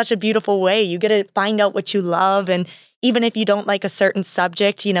 in such a beautiful way. You get to find out what you love. And even if you don't like a certain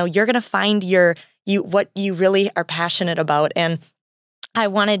subject, you're going to find what you really are passionate about. And I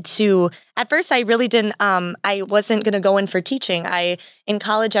wanted to, at first I really didn't, I wasn't going to go in for teaching. In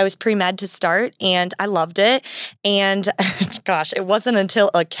college, I was pre-med to start and I loved it. And gosh, it wasn't until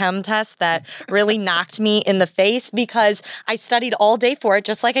a chem test that really knocked me in the face because I studied all day for it,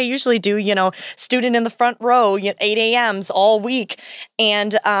 just like I usually do, student in the front row, 8 a.m.s all week.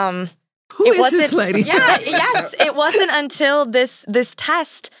 And, Who is this lady? Yeah, yes. It wasn't until this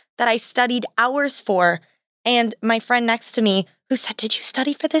test that I studied hours for. And my friend next to me who said, "Did you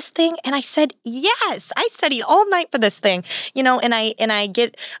study for this thing?" And I said, "Yes, I studied all night for this thing." And I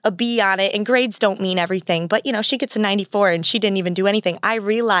get a B on it, and grades don't mean everything. But, she gets a 94 and she didn't even do anything. I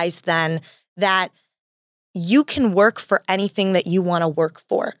realized then that you can work for anything that you want to work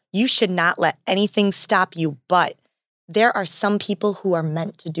for. You should not let anything stop you, but there are some people who are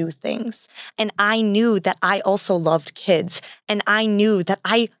meant to do things. And I knew that I also loved kids. And I knew that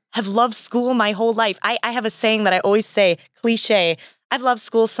I have loved school my whole life. I have a saying that I always say, cliche, I've loved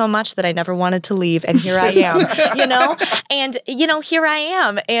school so much that I never wanted to leave. And here I am, And, here I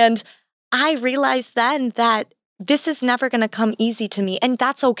am. And I realized then that this is never going to come easy to me. And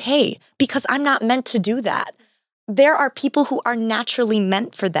that's okay because I'm not meant to do that. There are people who are naturally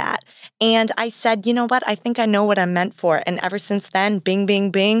meant for that. And I said, you know what? I think I know what I'm meant for. And ever since then, bing,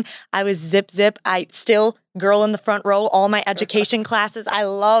 bing, bing, I was zip, zip. I still girl in the front row, all my education classes. I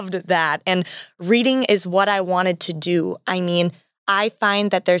loved that. And reading is what I wanted to do. I mean, I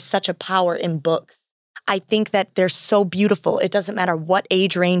find that there's such a power in books. I think that they're so beautiful. It doesn't matter what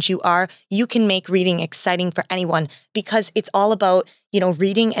age range you are. You can make reading exciting for anyone because it's all about,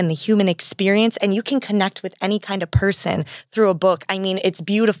 reading and the human experience. And you can connect with any kind of person through a book. I mean, it's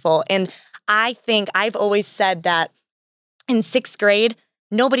beautiful. And I think I've always said that in sixth grade,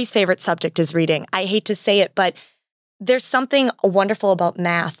 nobody's favorite subject is reading. I hate to say it, but there's something wonderful about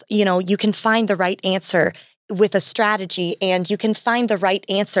math. You can find the right answer with a strategy and you can find the right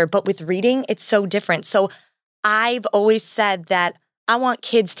answer, but with reading, it's so different. So I've always said that I want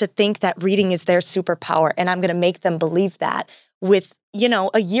kids to think that reading is their superpower and I'm going to make them believe that with,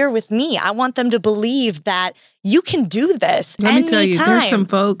 a year with me. I want them to believe that you can do this. Let me tell you, there's some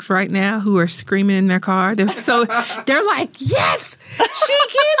folks right now who are screaming in their car. They're like, yes, she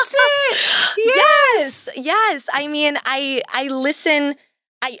gets it. Yes. I mean, I listen.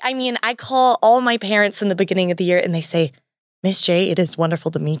 I call all my parents in the beginning of the year and they say, "Miss J, it is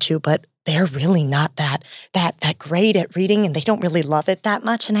wonderful to meet you, but they're really not that great at reading and they don't really love it that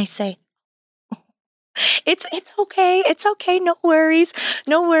much." And I say, it's okay. It's okay. No worries.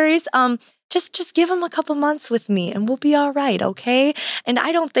 Just give them a couple months with me and we'll be all right. Okay. And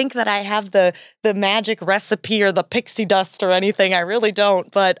I don't think that I have the magic recipe or the pixie dust or anything. I really don't.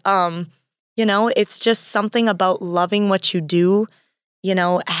 But, it's just something about loving what you do.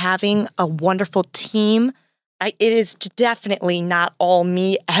 Having a wonderful team. It is definitely not all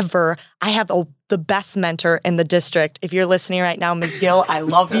me ever. I have the best mentor in the district. If you're listening right now, Ms. Gill, I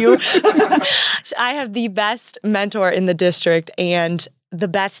love you. I have the best mentor in the district and the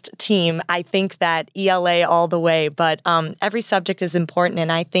best team. I think that ELA all the way, but every subject is important.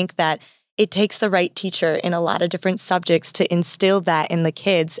 And I think that it takes the right teacher in a lot of different subjects to instill that in the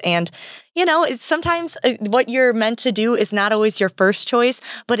kids. And, it's sometimes what you're meant to do is not always your first choice,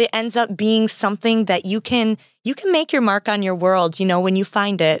 but it ends up being something that you can make your mark on your world, when you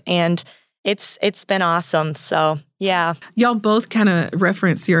find it. And it's been awesome. So, yeah. Y'all both kind of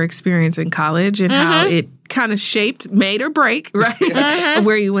reference your experience in college and how it kind of shaped, made or break, right?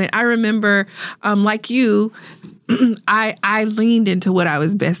 Where you went. I remember, like you, I leaned into what I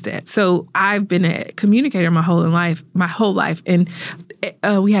was best at. So I've been a communicator my whole life. And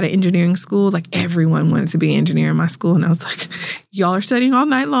we had an engineering school. Like everyone wanted to be an engineer in my school. And I was like, y'all are studying all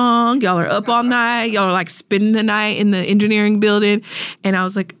night long. Y'all are up all night. Y'all are like spending the night in the engineering building. And I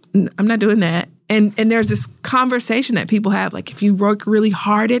was like, I'm not doing that. And there's this conversation that people have, like if you work really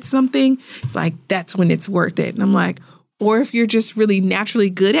hard at something, like that's when it's worth it. And I'm like, or if you're just really naturally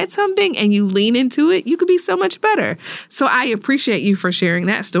good at something and you lean into it, you could be so much better. So I appreciate you for sharing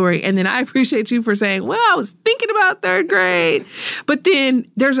that story. And then I appreciate you for saying, well, I was thinking about third grade. But then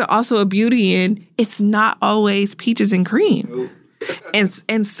there's also a beauty in it's not always peaches and cream.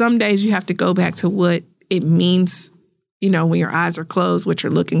 And some days you have to go back to what it means, you know, when your eyes are closed, what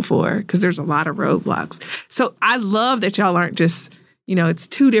you're looking for, because there's a lot of roadblocks. So I love that y'all aren't just, you know, it's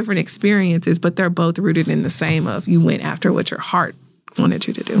two different experiences, but they're both rooted in the same of you went after what your heart wanted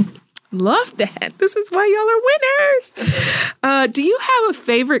you to do. Love that. This is why y'all are winners. Do you have a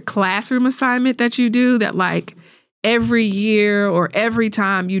favorite classroom assignment that you do that like every year or every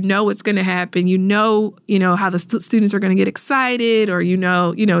time you know it's going to happen, you know how the students are going to get excited, or you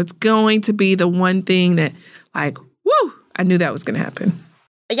know, it's going to be the one thing that like, woo, I knew that was going to happen.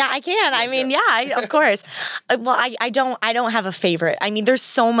 Yeah, I can. I mean, yeah, of course. Well, I don't have a favorite. I mean, there's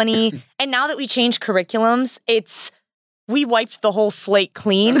so many. And now that we changed curriculums, we wiped the whole slate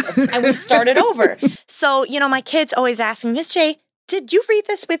clean and we started over. So, you know, my kids always ask me, Miss J, did you read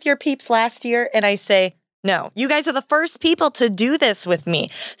this with your peeps last year? And I say, no, you guys are the first people to do this with me.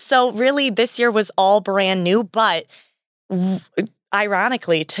 So really, this year was all brand new. But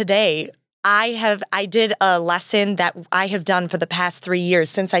ironically, today, I did a lesson that I have done for the past 3 years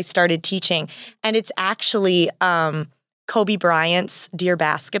since I started teaching. And it's actually Kobe Bryant's Dear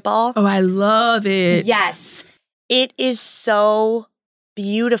Basketball. Oh, I love it. Yes. It is so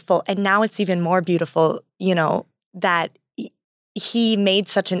beautiful. And now it's even more beautiful, you know, that he made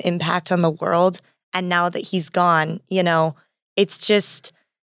such an impact on the world. And now that he's gone, you know, it's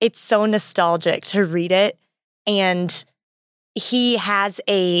so nostalgic to read it. And he has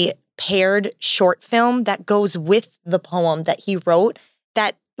a paired short film that goes with the poem that he wrote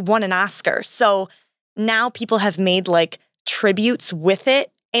that won an Oscar. So now people have made like tributes with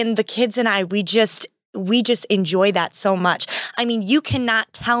it. And the kids and I, we just enjoy that so much. I mean, you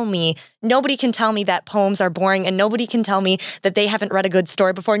cannot tell me, nobody can tell me that poems are boring, and nobody can tell me that they haven't read a good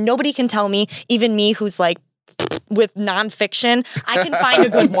story before. Nobody can tell me, even me who's like with nonfiction, I can find a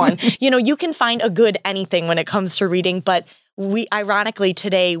good one. You know, you can find a good anything when it comes to reading. But ironically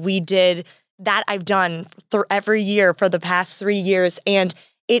today we did that. I've done every year for the past 3 years. And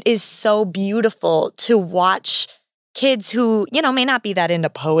it is so beautiful to watch kids who, you know, may not be that into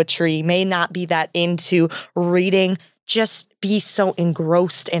poetry, may not be that into reading, just be so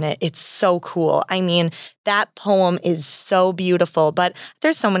engrossed in it. It's so cool. I mean, that poem is so beautiful, but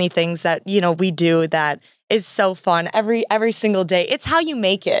there's so many things that, you know, we do that is so fun every single day. It's how you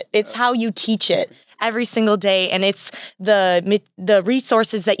make it. It's how you teach it every single day. And it's the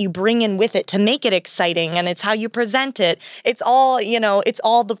resources that you bring in with it to make it exciting. And it's how you present it. It's all, you know, it's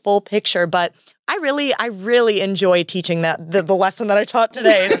all the full picture. But I really enjoy teaching the lesson that I taught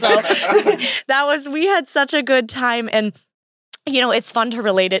today. So we had such a good time. And you know, it's fun to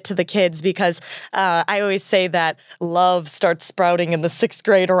relate it to the kids because I always say that love starts sprouting in the 6th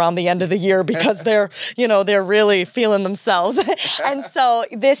grade around the end of the year because they're really feeling themselves. And so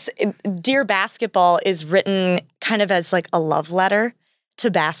this Dear Basketball is written kind of as like a love letter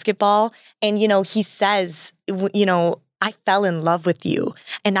to basketball. And, you know, he says, you know, I fell in love with you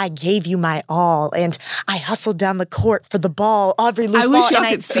and I gave you my all and I hustled down the court for the ball, every loose ball. I wish y'all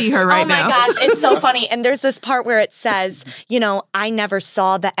could see her right now. Oh my gosh, it's so funny. And there's this part where it says, you know, I never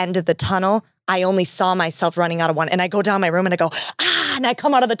saw the end of the tunnel. I only saw myself running out of one. And I go down my room and I go, and I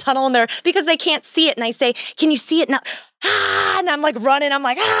come out of the tunnel and because they can't see it. And I say, can you see it now? And I'm like running. I'm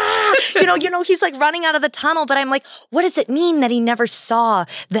like, you know, he's like running out of the tunnel. But I'm like, what does it mean that he never saw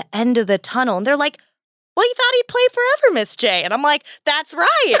the end of the tunnel? And they're like, well, you thought he'd play forever, Miss J. And I'm like, that's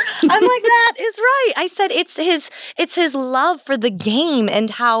right. I'm like, that is right. I said, it's his love for the game and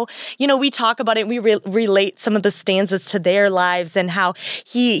how, you know, we talk about it. We relate some of the stanzas to their lives and how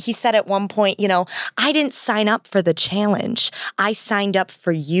he said at one point, you know, I didn't sign up for the challenge. I signed up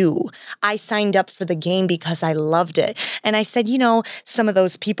for you. I signed up for the game because I loved it. And I said, you know, some of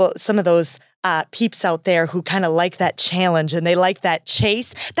those peeps out there who kind of like that challenge and they like that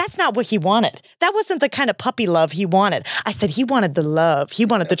chase. That's not what he wanted. That wasn't the kind of puppy love he wanted. I said he wanted the love. He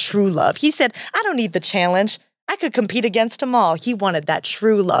wanted the true love. He said, I don't need the challenge. I could compete against them all. He wanted that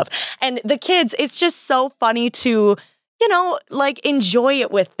true love. And the kids, it's just so funny to, you know, like enjoy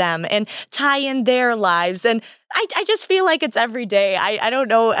it with them and tie in their lives. And I just feel like it's every day. I don't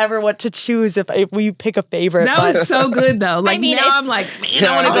know ever what to choose if we pick a favorite. That was so good though. Like, I mean, now I'm like, man,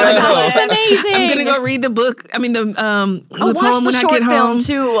 I want to go to the book. Amazing. I'm gonna go read the book. I mean, the poem when I get home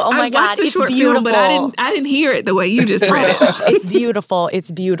too. Oh my God, it's short film, but I didn't hear it the way you just read it. It's beautiful.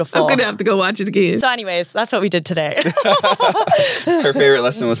 It's beautiful. I'm gonna have to go watch it again. So, anyways, that's what we did today. Her favorite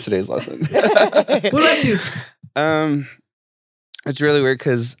lesson was today's lesson. What about you? It's really weird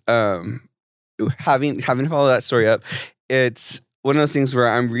because having to follow that story up, it's one of those things where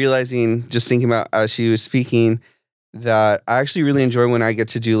I'm realizing, just thinking about as she was speaking, that I actually really enjoy when I get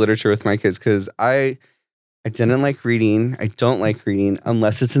to do literature with my kids, because I didn't like reading. I don't like reading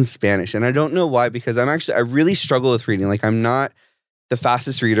unless it's in Spanish. And I don't know why, because I really struggle with reading. Like, I'm not the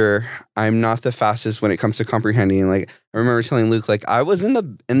fastest reader. I'm not the fastest when it comes to comprehending. Like, I remember telling Luke, like, I was in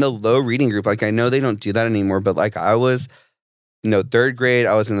the low reading group. Like, I know they don't do that anymore, but like, I was, third grade,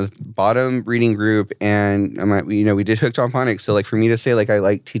 I was in the bottom reading group, and we did Hooked on Phonics. So like, for me to say like I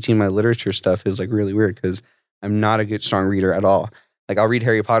like teaching my literature stuff is like really weird, because I'm not a good strong reader at all. Like, I'll read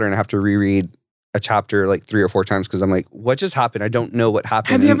Harry Potter and I have to reread a chapter like 3 or 4 times because I'm like, what just happened? I don't know what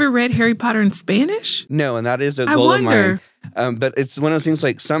happened. Have you ever read Harry Potter in Spanish? No, and that is a goal of mine. But it's one of those things,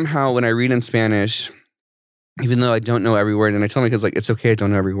 like, somehow when I read in Spanish, even though I don't know every word, and I tell my kids, like, it's okay, I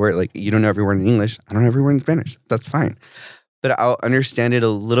don't know every word. Like, you don't know every word in English, I don't know every word in Spanish. That's fine. But I'll understand it a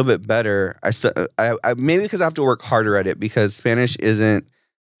little bit better. I maybe because I have to work harder at it, because Spanish is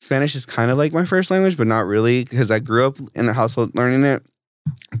kind of like my first language, but not really, because I grew up in the household learning it.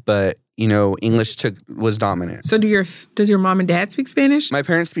 But English was dominant. So does your mom and dad speak Spanish? My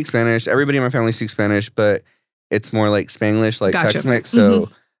parents speak Spanish. Everybody in my family speaks Spanish, but it's more like Spanglish, like Gotcha. Tex-Mex.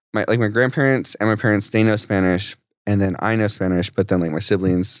 So my grandparents and my parents, they know Spanish, and then I know Spanish. But then like my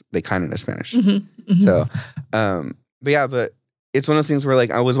siblings, they kind of know Spanish. So, but it's one of those things where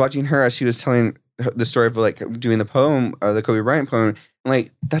like I was watching her as she was telling the story of like doing the poem, the Kobe Bryant poem. And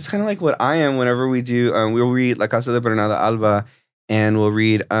like, that's kind of like what I am whenever we do. We'll read La Casa de Bernarda Alba, and we'll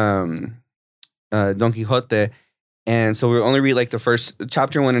read Don Quixote. And so we'll only read like the first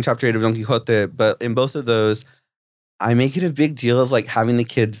chapter 1 and chapter 8 of Don Quixote. But in both of those, I make it a big deal of like having the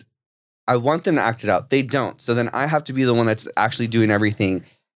kids, I want them to act it out. They don't. So then I have to be the one that's actually doing everything.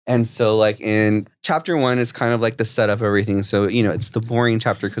 And so like in chapter 1 is kind of like the setup of everything. So, it's the boring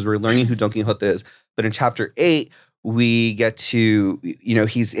chapter because we're learning who Don Quixote is. But in chapter 8, we get to,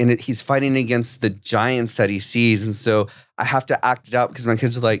 he's in it. He's fighting against the giants that he sees. And so I have to act it out because my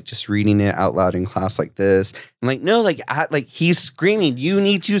kids are like just reading it out loud in class like this. I'm like, no, like he's screaming. You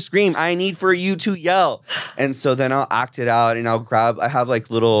need to scream. I need for you to yell. And so then I'll act it out, and I have like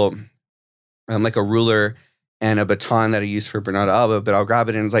little, like a ruler and a baton that I use for Bernarda Alba, but I'll grab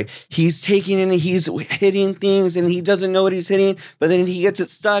it and it's like, he's taking it and he's hitting things and he doesn't know what he's hitting, but then he gets it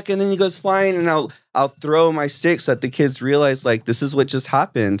stuck and then he goes flying, and I'll throw my stick so that the kids realize like, this is what just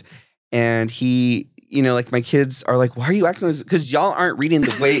happened. And he, like my kids are like, why are you acting like this? Because y'all aren't reading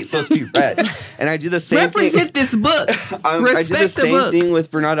the way it's supposed to be read. And I do the same thing. Represent this book. I do the same thing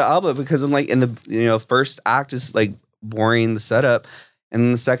with Bernarda Alba, because I'm like, in the, first act is like boring, the setup. And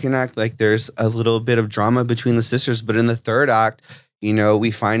in the second act, like there's a little bit of drama between the sisters. But in the third act,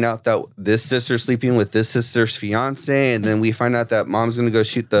 we find out that this sister's sleeping with this sister's fiance. And then we find out that mom's going to go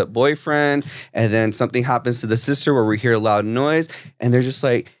shoot the boyfriend. And then something happens to the sister where we hear a loud noise. And they're just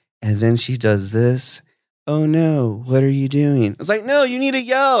like, and then she does this. Oh no, what are you doing? It's like, no, you need to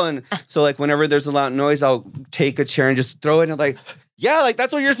yell. And so like whenever there's a loud noise, I'll take a chair and just throw it and like, yeah, like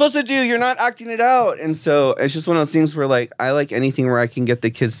that's what you're supposed to do. You're not acting it out. And so it's just one of those things where like I like anything where I can get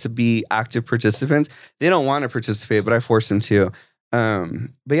the kids to be active participants. They don't want to participate, but I force them to.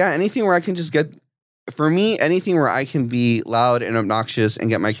 But yeah, anything where I can just get, for me, anything where I can be loud and obnoxious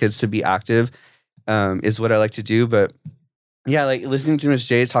and get my kids to be active is what I like to do. But yeah, like listening to Miss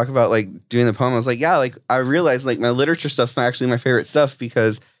J talk about like doing the poem, I was like, yeah, like I realized like my literature stuff is actually my favorite stuff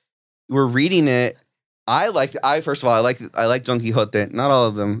because we're reading it. First of all, I like Don Quixote. Not all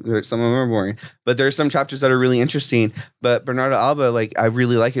of them. Some of them are boring, but there's some chapters that are really interesting. But Bernarda Alba, like I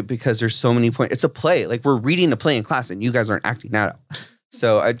really like it because there's so many points. It's a play. Like we're reading a play in class, and you guys aren't acting that out.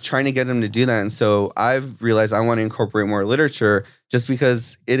 So I'm trying to get them to do that, and so I've realized I want to incorporate more literature just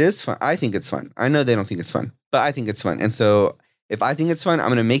because it is fun. I think it's fun. I know they don't think it's fun, but I think it's fun. And so if I think it's fun, I'm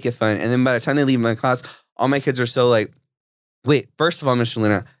going to make it fun. And then by the time they leave my class, all my kids are so like, wait, first of all, Miss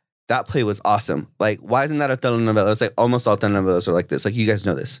Shalina, that play was awesome. Like, why isn't that a telenovela? It's like almost all telenovelas are like this. Like, you guys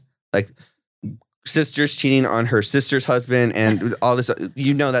know this. Like, sisters cheating on her sister's husband and all this.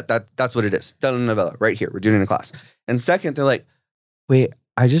 You know that's what it is. Telenovela right here. We're doing it in class. And second, they're like, wait,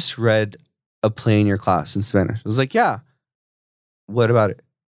 I just read a play in your class in Spanish. I was like, yeah. What about it?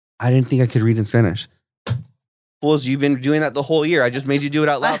 I didn't think I could read in Spanish. Fools, you've been doing that the whole year. I just made you do it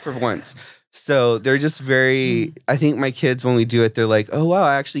out loud for once. So they're just very, I think my kids, when we do it, they're like, oh, wow,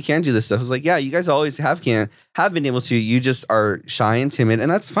 I actually can do this stuff. I was like, yeah, you guys always have been able to. You just are shy and timid,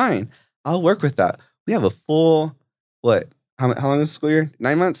 and that's fine. I'll work with that. We have a full, how long is the school year?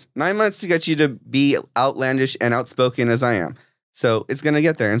 9 months? 9 months to get you to be outlandish and outspoken as I am. So it's going to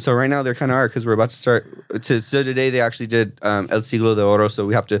get there. And so right now they're kind of hard because we're about to start. So today they actually did El Siglo de Oro. So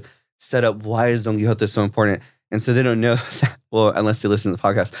we have to set up why is Don Quixote so important. And so they don't know, well, unless they listen to the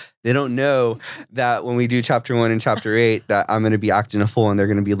podcast, they don't know that when we do chapter 1 and chapter 8, that I'm going to be acting a fool and they're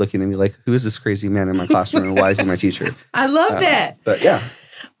going to be looking at me like, who is this crazy man in my classroom and why is he my teacher? I love that. But yeah.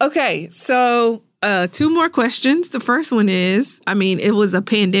 Okay, so 2 more questions. The first one is, it was a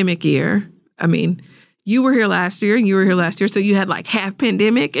pandemic year. You were here last year and you were here last year. So you had like half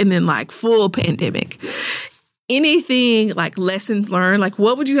pandemic and then like full pandemic. Anything like lessons learned? Like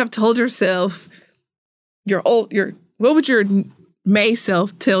what would you have told yourself, what would your May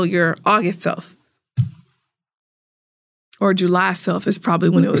self tell your August self? Or July self is probably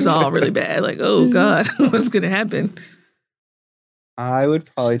when it was all really bad. Like, oh God, what's going to happen? I would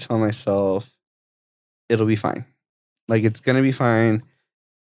probably tell myself it'll be fine. Like it's going to be fine.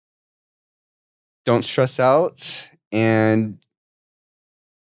 Don't stress out. And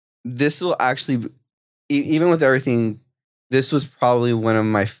this will actually, even with everything, this was probably one of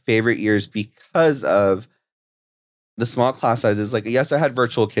my favorite years because of the small class sizes. Like, yes, I had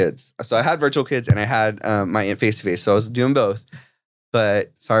virtual kids. So I had virtual kids and I had my face-to-face. So I was doing both.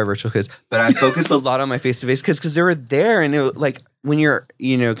 But sorry, virtual kids. But I focused a lot on my face-to-face kids because they were there. And it, like when you're,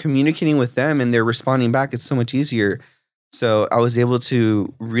 communicating with them and they're responding back, it's so much easier. So I was able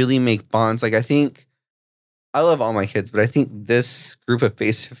to really make bonds. Like I think I love all my kids, but I think this group of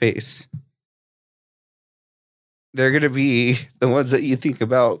face-to-face, they're going to be the ones that you think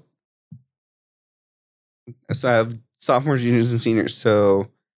about. So I have sophomores, juniors, and seniors. So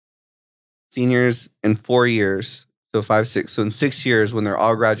seniors in 4 years, so 5, 6. So in 6 years, when they're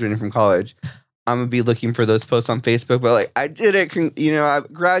all graduating from college, I'm going to be looking for those posts on Facebook. But like, I did it,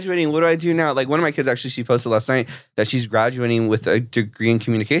 I'm graduating. What do I do now? Like one of my kids, actually, she posted last night that she's graduating with a degree in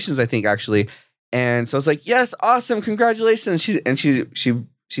communications, I think, actually. And so I was like, yes, awesome. Congratulations. She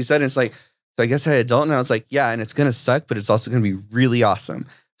said, and it's like, so I guess I adult. And I was like, yeah, and it's going to suck, but it's also going to be really awesome.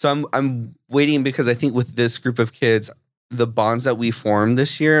 So I'm waiting because I think with this group of kids, the bonds that we formed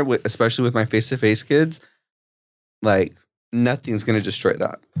this year, especially with my face-to-face kids, like nothing's going to destroy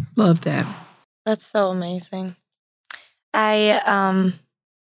that. Love that. That's so amazing.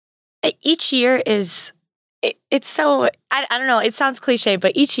 Each year is, it's so, I don't know, it sounds cliche,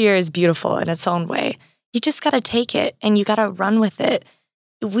 but each year is beautiful in its own way. You just got to take it and you got to run with it.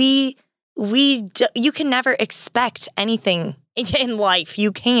 You can never expect anything in life.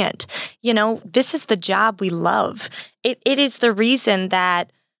 You can't. This is the job we love. It is the reason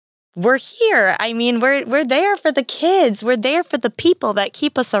that we're here. We're there for the kids. We're there for the people that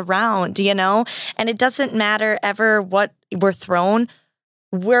keep us around, and it doesn't matter ever what we're thrown.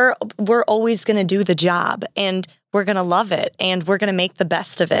 We're always going to do the job and we're going to love it and we're going to make the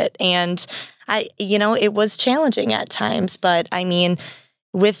best of it. And it was challenging at times, but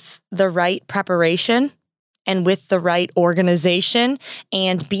with the right preparation and with the right organization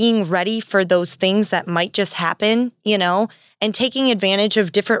and being ready for those things that might just happen, and taking advantage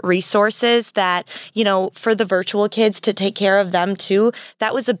of different resources that, for the virtual kids to take care of them too.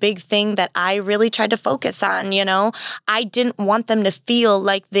 That was a big thing that I really tried to focus on, I didn't want them to feel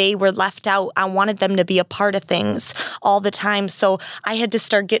like they were left out. I wanted them to be a part of things all the time. So I had to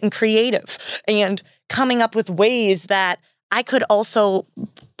start getting creative and coming up with ways that I could also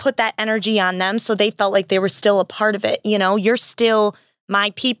put that energy on them so they felt like they were still a part of it. You're still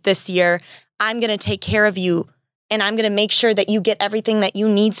my peep this year. I'm going to take care of you and I'm going to make sure that you get everything that you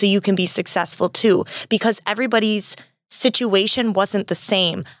need so you can be successful too, because everybody's situation wasn't the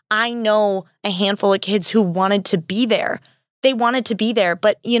same. I know a handful of kids who wanted to be there. They wanted to be there,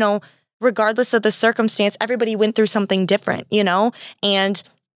 but regardless of the circumstance, everybody went through something different, and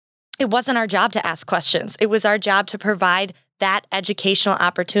it wasn't our job to ask questions. It was our job to provide that educational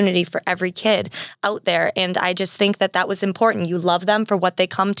opportunity for every kid out there. And I just think that was important. You love them for what they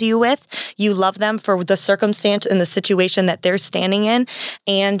come to you with. You love them for the circumstance and the situation that they're standing in.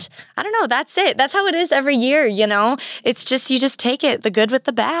 And I don't know, that's it. That's how it is every year, It's just, you just take it, the good with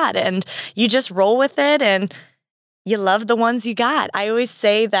the bad, and you just roll with it and you love the ones you got. I always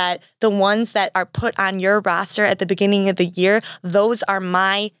say that the ones that are put on your roster at the beginning of the year,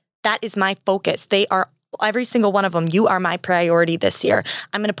 that is my focus. They are every single one of them. You are my priority this year.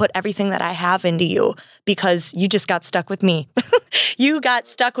 I'm going to put everything that I have into you because you just got stuck with me. You got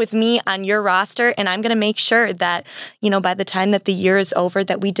stuck with me on your roster, and I'm going to make sure that, by the time that the year is over,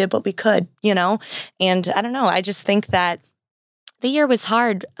 that we did what we could, And I don't know. I just think that the year was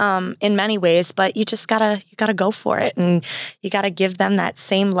hard in many ways, but you gotta go for it, and you gotta give them that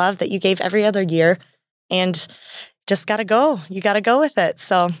same love that you gave every other year, and just gotta go. You gotta go with it.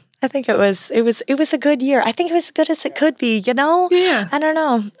 So I think it was a good year. I think it was as good as it could be, you know? Yeah. I don't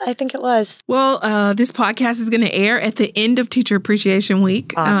know. I think it was. Well, this podcast is going to air at the end of Teacher Appreciation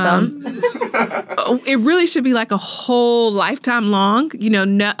Week. Awesome. It really should be like a whole lifetime long. You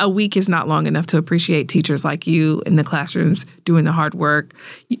know, a week is not long enough to appreciate teachers like you in the classrooms doing the hard work,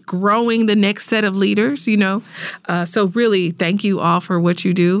 growing the next set of leaders, you know. So really, thank you all for what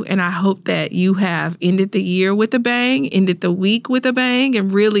you do. And I hope that you have ended the year with a bang, ended the week with a bang,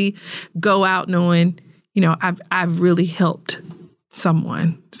 and really go out knowing, you know, I've really helped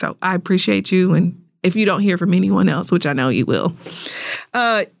someone. So I appreciate you. And if you don't hear from anyone else, which I know you will,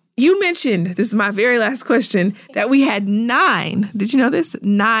 you mentioned, this is my very last question, that we had 9, did you know this?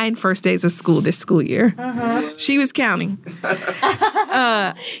 9 first days of school this school year. She was counting.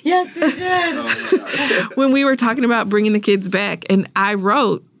 Yes, we did. When we were talking about bringing the kids back, and I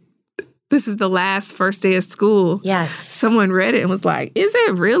wrote, this is the last first day of school. Yes. Someone read it and was like, is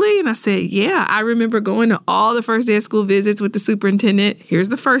it really? And I said, yeah, I remember going to all the first day of school visits with the superintendent. Here's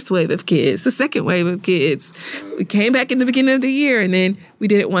the first wave of kids, the second wave of kids. We came back in the beginning of the year, and then we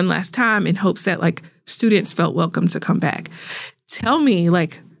did it one last time in hopes that like students felt welcome to come back. Tell me,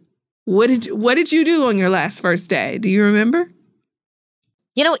 like, what did you do on your last first day? Do you remember?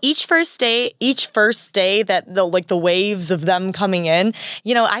 You know, each first day that the waves of them coming in,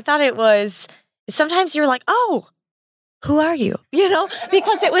 you know, I thought it was, sometimes you're like, oh, who are you? You know,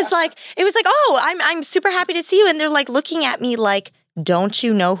 because it was like, oh, I'm super happy to see you. And they're like looking at me like, don't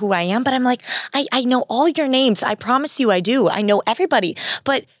you know who I am? But I'm like, I know all your names. I promise you I do. I know everybody.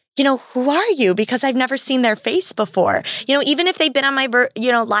 But you know, who are you? Because I've never seen their face before. You know, even if they've been on my,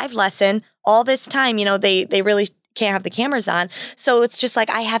 live lesson all this time, you know, they really can't have the cameras on. So it's just like,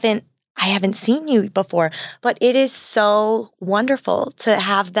 I haven't seen you before, but it is so wonderful to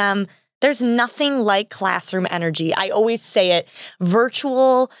have them. There's nothing like classroom energy. I always say it.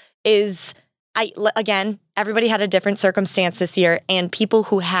 Virtual is, again, everybody had a different circumstance this year, and people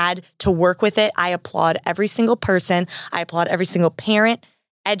who had to work with it, I applaud every single person. I applaud every single parent,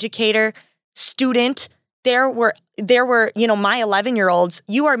 educator, student. There were, you know, my 11-year-olds,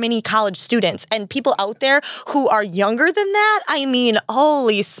 you are mini college students, and people out there who are younger than that. I mean,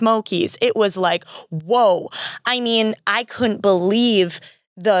 holy smokies. It was like, whoa. I mean, I couldn't believe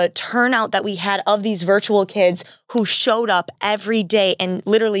the turnout that we had of these virtual kids who showed up every day and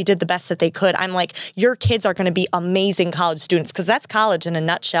literally did the best that they could. I'm like, your kids are going to be amazing college students, because that's college in a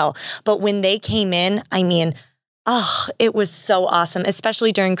nutshell. But when they came in, I mean, oh, it was so awesome,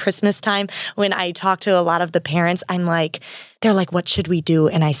 especially during Christmas time when I talked to a lot of the parents. They're like, what should we do?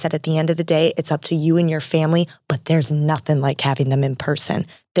 And I said, at the end of the day, it's up to you and your family, but there's nothing like having them in person.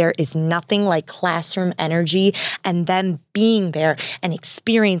 There is nothing like classroom energy and them being there and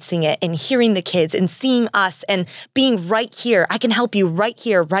experiencing it and hearing the kids and seeing us and being right here. I can help you right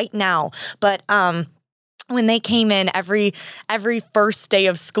here, right now. But, when they came in every first day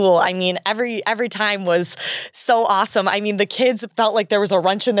of school, I mean, every time was so awesome. I mean, the kids felt like there was a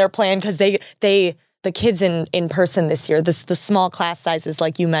wrench in their plan, because the kids in person this year, the small class sizes,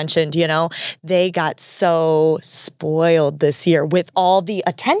 like you mentioned, you know, they got so spoiled this year with all the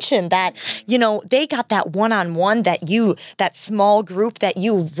attention that, you know, they got that one-on-one that small group that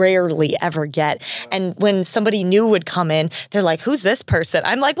you rarely ever get. And when somebody new would come in, they're like, who's this person?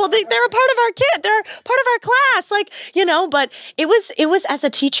 I'm like, well, they're a part of our kid. They're part of our class. Like, you know, but it was as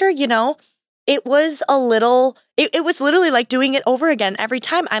a teacher, you know, it was it was literally like doing it over again every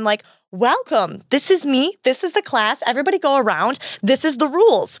time. I'm like, welcome. This is me. This is the class. Everybody go around. This is the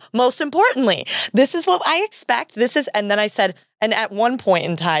rules. Most importantly, this is what I expect. And then I said, and at one point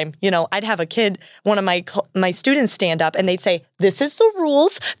in time, you know, I'd have a kid, one of my students stand up and they'd say, this is the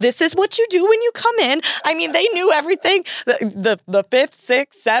rules. This is what you do when you come in. I mean, they knew everything. The 5th,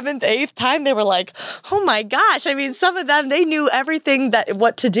 6th, 7th, 8th time, they were like, oh my gosh. I mean, some of them, they knew everything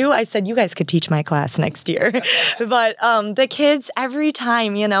what to do. I said, you guys could teach my class next year. But the kids, every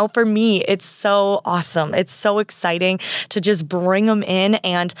time, you know, for me, it's so awesome. It's so exciting to just bring them in.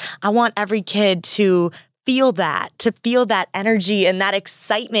 And I want every kid to feel that energy and that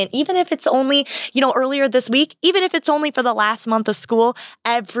excitement, even if it's only, you know, earlier this week, even if it's only for the last month of school.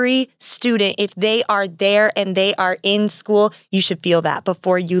 Every student, if they are there and they are in school, you should feel that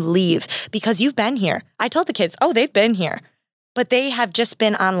before you leave, because you've been here. I told the kids, oh, they've been here, but they have just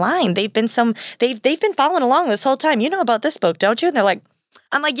been online. They've been following along this whole time. You know about this book, don't you? And they're like,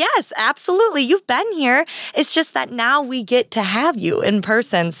 I'm like, yes, absolutely. You've been here. It's just that now we get to have you in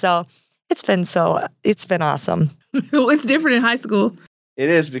person. So it's been awesome. It's different in high school. It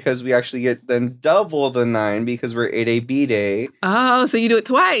is, because we actually get then double the 9 because we're 8A B day. Oh, so you do it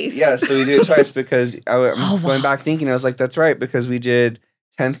twice. Yeah, so we do it twice because I'm going back thinking, I was like, that's right, because we did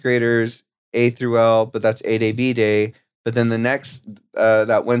 10th graders, A through L, but that's A-Day, B-Day. But then the next,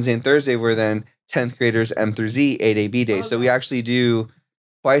 that Wednesday and Thursday were then 10th graders, M through Z, A-Day, B-Day. Oh, so we actually do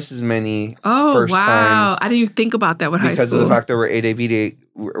twice as many Oh, first wow. times I didn't even think about that with high because school. of the fact that we're A-Day,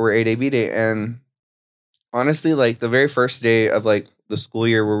 B-Day. And honestly, like the very first day of like the school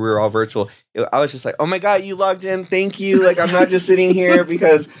year where we were all virtual, I was just like, oh my God, you logged in. Thank you. Like, I'm not just sitting here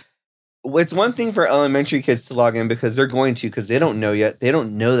because it's one thing for elementary kids to log in because they're going to, because they don't know yet. They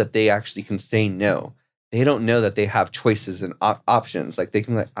don't know that they actually can say no. They don't know that they have choices and options. Like they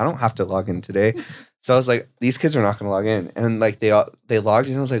can be like, I don't have to log in today. So I was like, these kids are not going to log in. And like they logged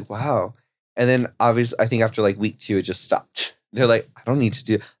in. I was like, wow. And then obviously, I think after like week 2, it just stopped. They're like, I don't need to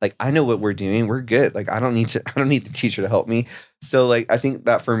do, like, I know what we're doing. We're good. Like, I don't need the teacher to help me. So like, I think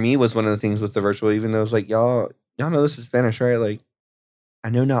that for me was one of the things with the virtual, even though it's like, y'all know this is Spanish, right? Like, I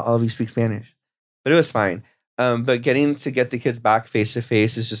know not all of you speak Spanish, but it was fine. But getting to get the kids back face to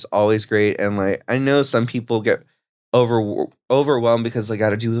face is just always great. And like, I know some people get overwhelmed because they got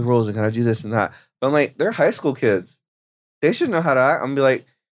to do the rules. They got to do this and that. But I'm like, they're high school kids. They should know how to act. I'm gonna be like,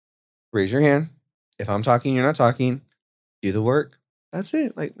 raise your hand. If I'm talking, you're not talking. Do the work. That's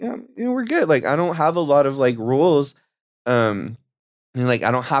it. Like, yeah, we're good. Like, I don't have a lot of like rules. And like,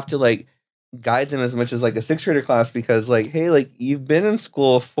 I don't have to like guide them as much as like a 6th grader class because like, hey, like you've been in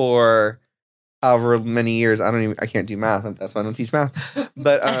school for however many years. I can't do math. That's why I don't teach math.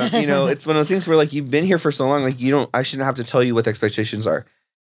 But it's one of those things where like you've been here for so long, like I shouldn't have to tell you what the expectations are.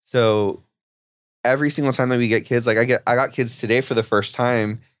 So every single time that we get kids, like I got kids today for the first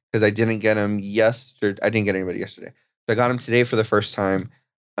time because I didn't get them yesterday. I didn't get anybody yesterday. So I got them today for the first time.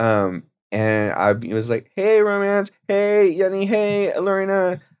 And I was like, hey, Romance. Hey, Yenny. Hey,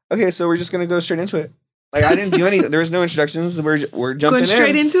 Lorena. Okay, so we're just going to go straight into it. Like, I didn't do anything. There was no instructions. We're jumping Going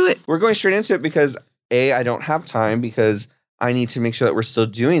straight into it? We're going straight into it because, A, I don't have time because I need to make sure that we're still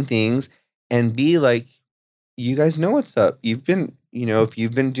doing things. And B, like, you guys know what's up. You've been, if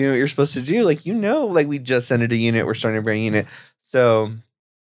you've been doing what you're supposed to do, like, like we just ended a unit. We're starting a brand unit. So,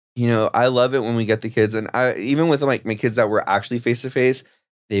 I love it when we get the kids. And even with like my kids that were actually face-to-face,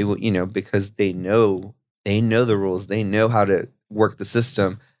 they will, because they know the rules. They know how to work the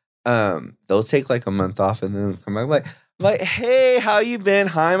system. They'll take like a month off and then come back like, hey, how you been?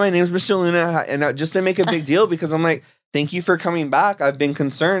 Hi, my name's Mr. Luna. And just to make a big deal because I'm like, thank you for coming back. I've been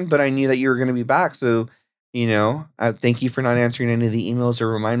concerned, but I knew that you were going to be back. So, thank you for not answering any of the emails or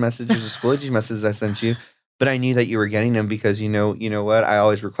remind messages or Schoology messages I sent you. But I knew that you were getting them because you know what? I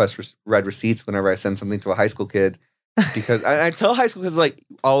always request red receipts whenever I send something to a high school kid because I tell high school kids like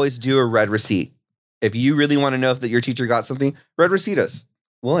always do a red receipt. If you really want to know if that your teacher got something, red receipt us.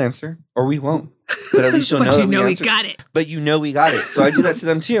 We'll answer or we won't. But at least you'll know we got it. But we got it. So I do that to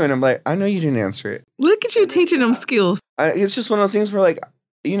them too. And I'm like, I know you didn't answer it. Look at you teaching them skills. It's just one of those things where like,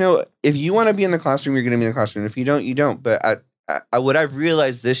 if you want to be in the classroom, you're going to be in the classroom. If you don't, you don't. But what I've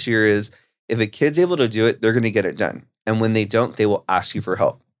realized this year is if a kid's able to do it, they're going to get it done. And when they don't, they will ask you for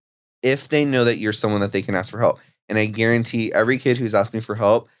help. If they know that you're someone that they can ask for help. And I guarantee every kid who's asked me for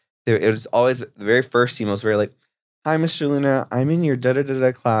help, it was always the very first email was very like, hi, Mr. Luna, I'm in your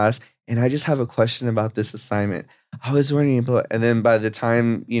da-da-da-da class, and I just have a question about this assignment. I was wondering about, and then by the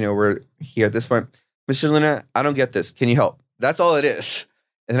time, we're here at this point, Mr. Luna, I don't get this. Can you help? That's all it is.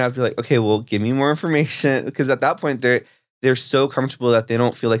 And then I'd be like, okay, well, give me more information. Because at that point, they're so comfortable that they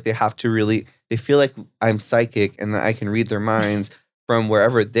don't feel like they have to really, they feel like I'm psychic and that I can read their minds from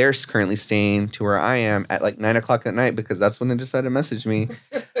wherever they're currently staying to where I am at like 9:00 at night because that's when they decide to message me.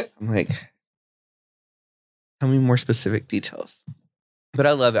 I'm like, tell me more specific details. But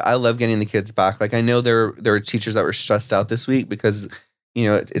I love it. I love getting the kids back. Like I know there are teachers that were stressed out this week because,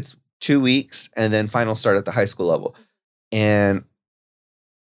 it's 2 weeks and then finals start at the high school level. And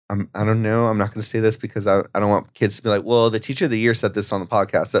I don't know. I'm not going to say this because I don't want kids to be like, well, the teacher of the year said this on the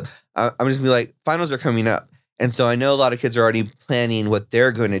podcast. So I'm just going to be like, finals are coming up. And so I know a lot of kids are already planning what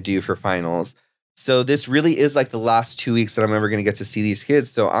they're going to do for finals. So this really is like the last 2 weeks that I'm ever going to get to see these kids.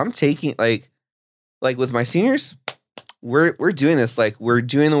 So I'm taking like with my seniors, we're doing this. Like we're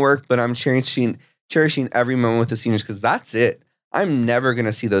doing the work, but I'm cherishing every moment with the seniors because that's it. I'm never going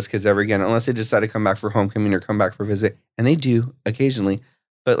to see those kids ever again unless they decide to come back for homecoming or come back for visit. And they do occasionally.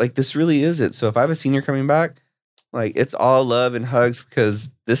 But like this really is it. So if I have a senior coming back, like it's all love and hugs because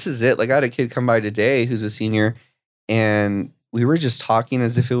this is it. Like I had a kid come by today who's a senior and we were just talking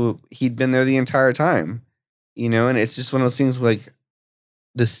as if he'd been there the entire time, and it's just one of those things like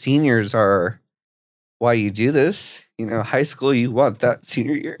the seniors are why you do this. High school, you want that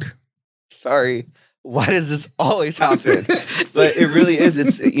senior year. Sorry. Why does this always happen? But it really is.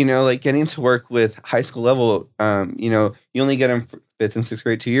 It's, like getting to work with high school level, you only get them 5th and 6th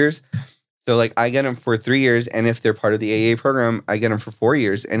grade 2 years. So like I get them for 3 years, and if they're part of the AA program, I get them for 4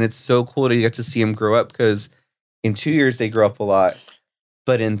 years. And it's so cool to get to see them grow up, because in 2 years they grow up a lot,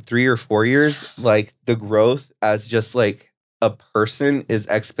 but in 3 or 4 years, like the growth as just like a person is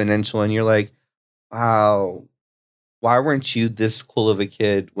exponential, and you're like, wow, why weren't you this cool of a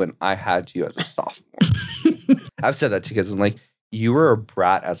kid when I had you as a sophomore? I've said that to kids. I'm like, you were a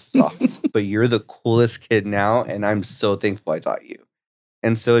brat as a sophomore, but you're the coolest kid now, and I'm so thankful I taught you.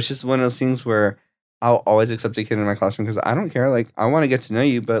 And so it's just one of those things where I'll always accept a kid in my classroom because I don't care. Like, I want to get to know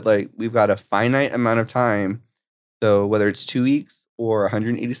you, but like we've got a finite amount of time. So whether it's 2 weeks or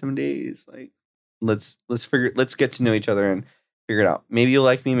 187 days, like let's get to know each other and figure it out. Maybe you'll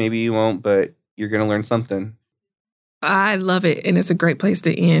like me, maybe you won't, but you're gonna learn something. I love it, and it's a great place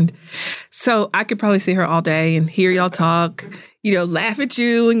to end. So I could probably sit here all day and hear y'all talk, laugh at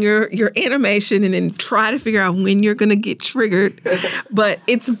you and your animation, and then try to figure out when you're going to get triggered. But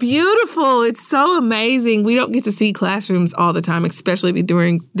it's beautiful. It's so amazing. We don't get to see classrooms all the time, especially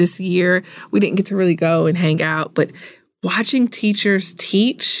during this year. We didn't get to really go and hang out. But watching teachers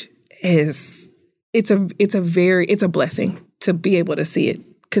teach it's a blessing to be able to see it,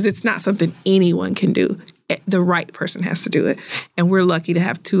 because it's not something anyone can do. The right person has to do it. And we're lucky to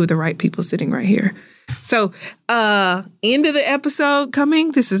have two of the right people sitting right here. So, end of the episode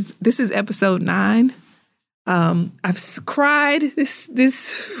coming. This is episode 9. I've cried this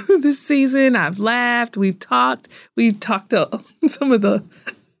season. I've laughed. We've talked to some of the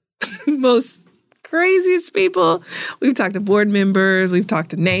most craziest people. We've talked to board members. We've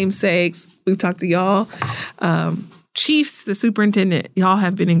talked to namesakes. We've talked to y'all. Chiefs, the superintendent, y'all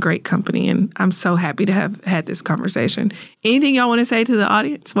have been in great company, and I'm so happy to have had this conversation. Anything y'all want to say to the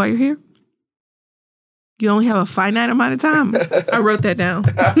audience while you're here? You only have a finite amount of time. I wrote that down.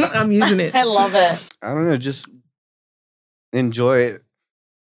 I'm using it. I love it. I don't know, just enjoy it.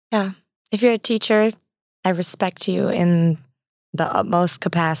 Yeah. If you're a teacher, I respect you in the utmost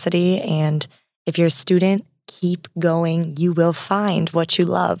capacity. And if you're a student, keep going. You will find what you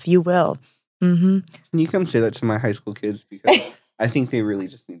love. You will. Mm-hmm. Can you come say that to my high school kids? Because I think they really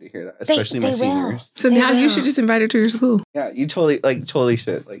just need to hear that, especially my seniors. So now you should just invite her to your school. Yeah, you totally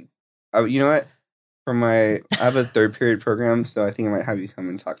should. Like, you know what? I have a 3rd period program, so I think I might have you come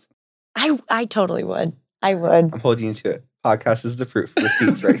and talk to me. I totally would. I would. I'm holding you to it. Podcast is the proof.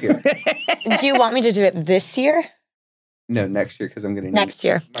 Receipts right here. Do you want me to do it this year? No, next year, because I'm going to next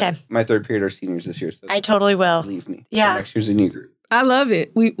year. Okay. My 3rd period are seniors this year, so I totally will. Leave me. Yeah. Next year's a new group. I love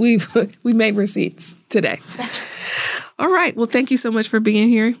it. We made receipts today. All right. Well, thank you so much for being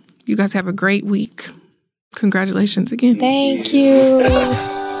here. You guys have a great week. Congratulations again. Thank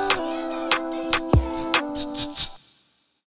you.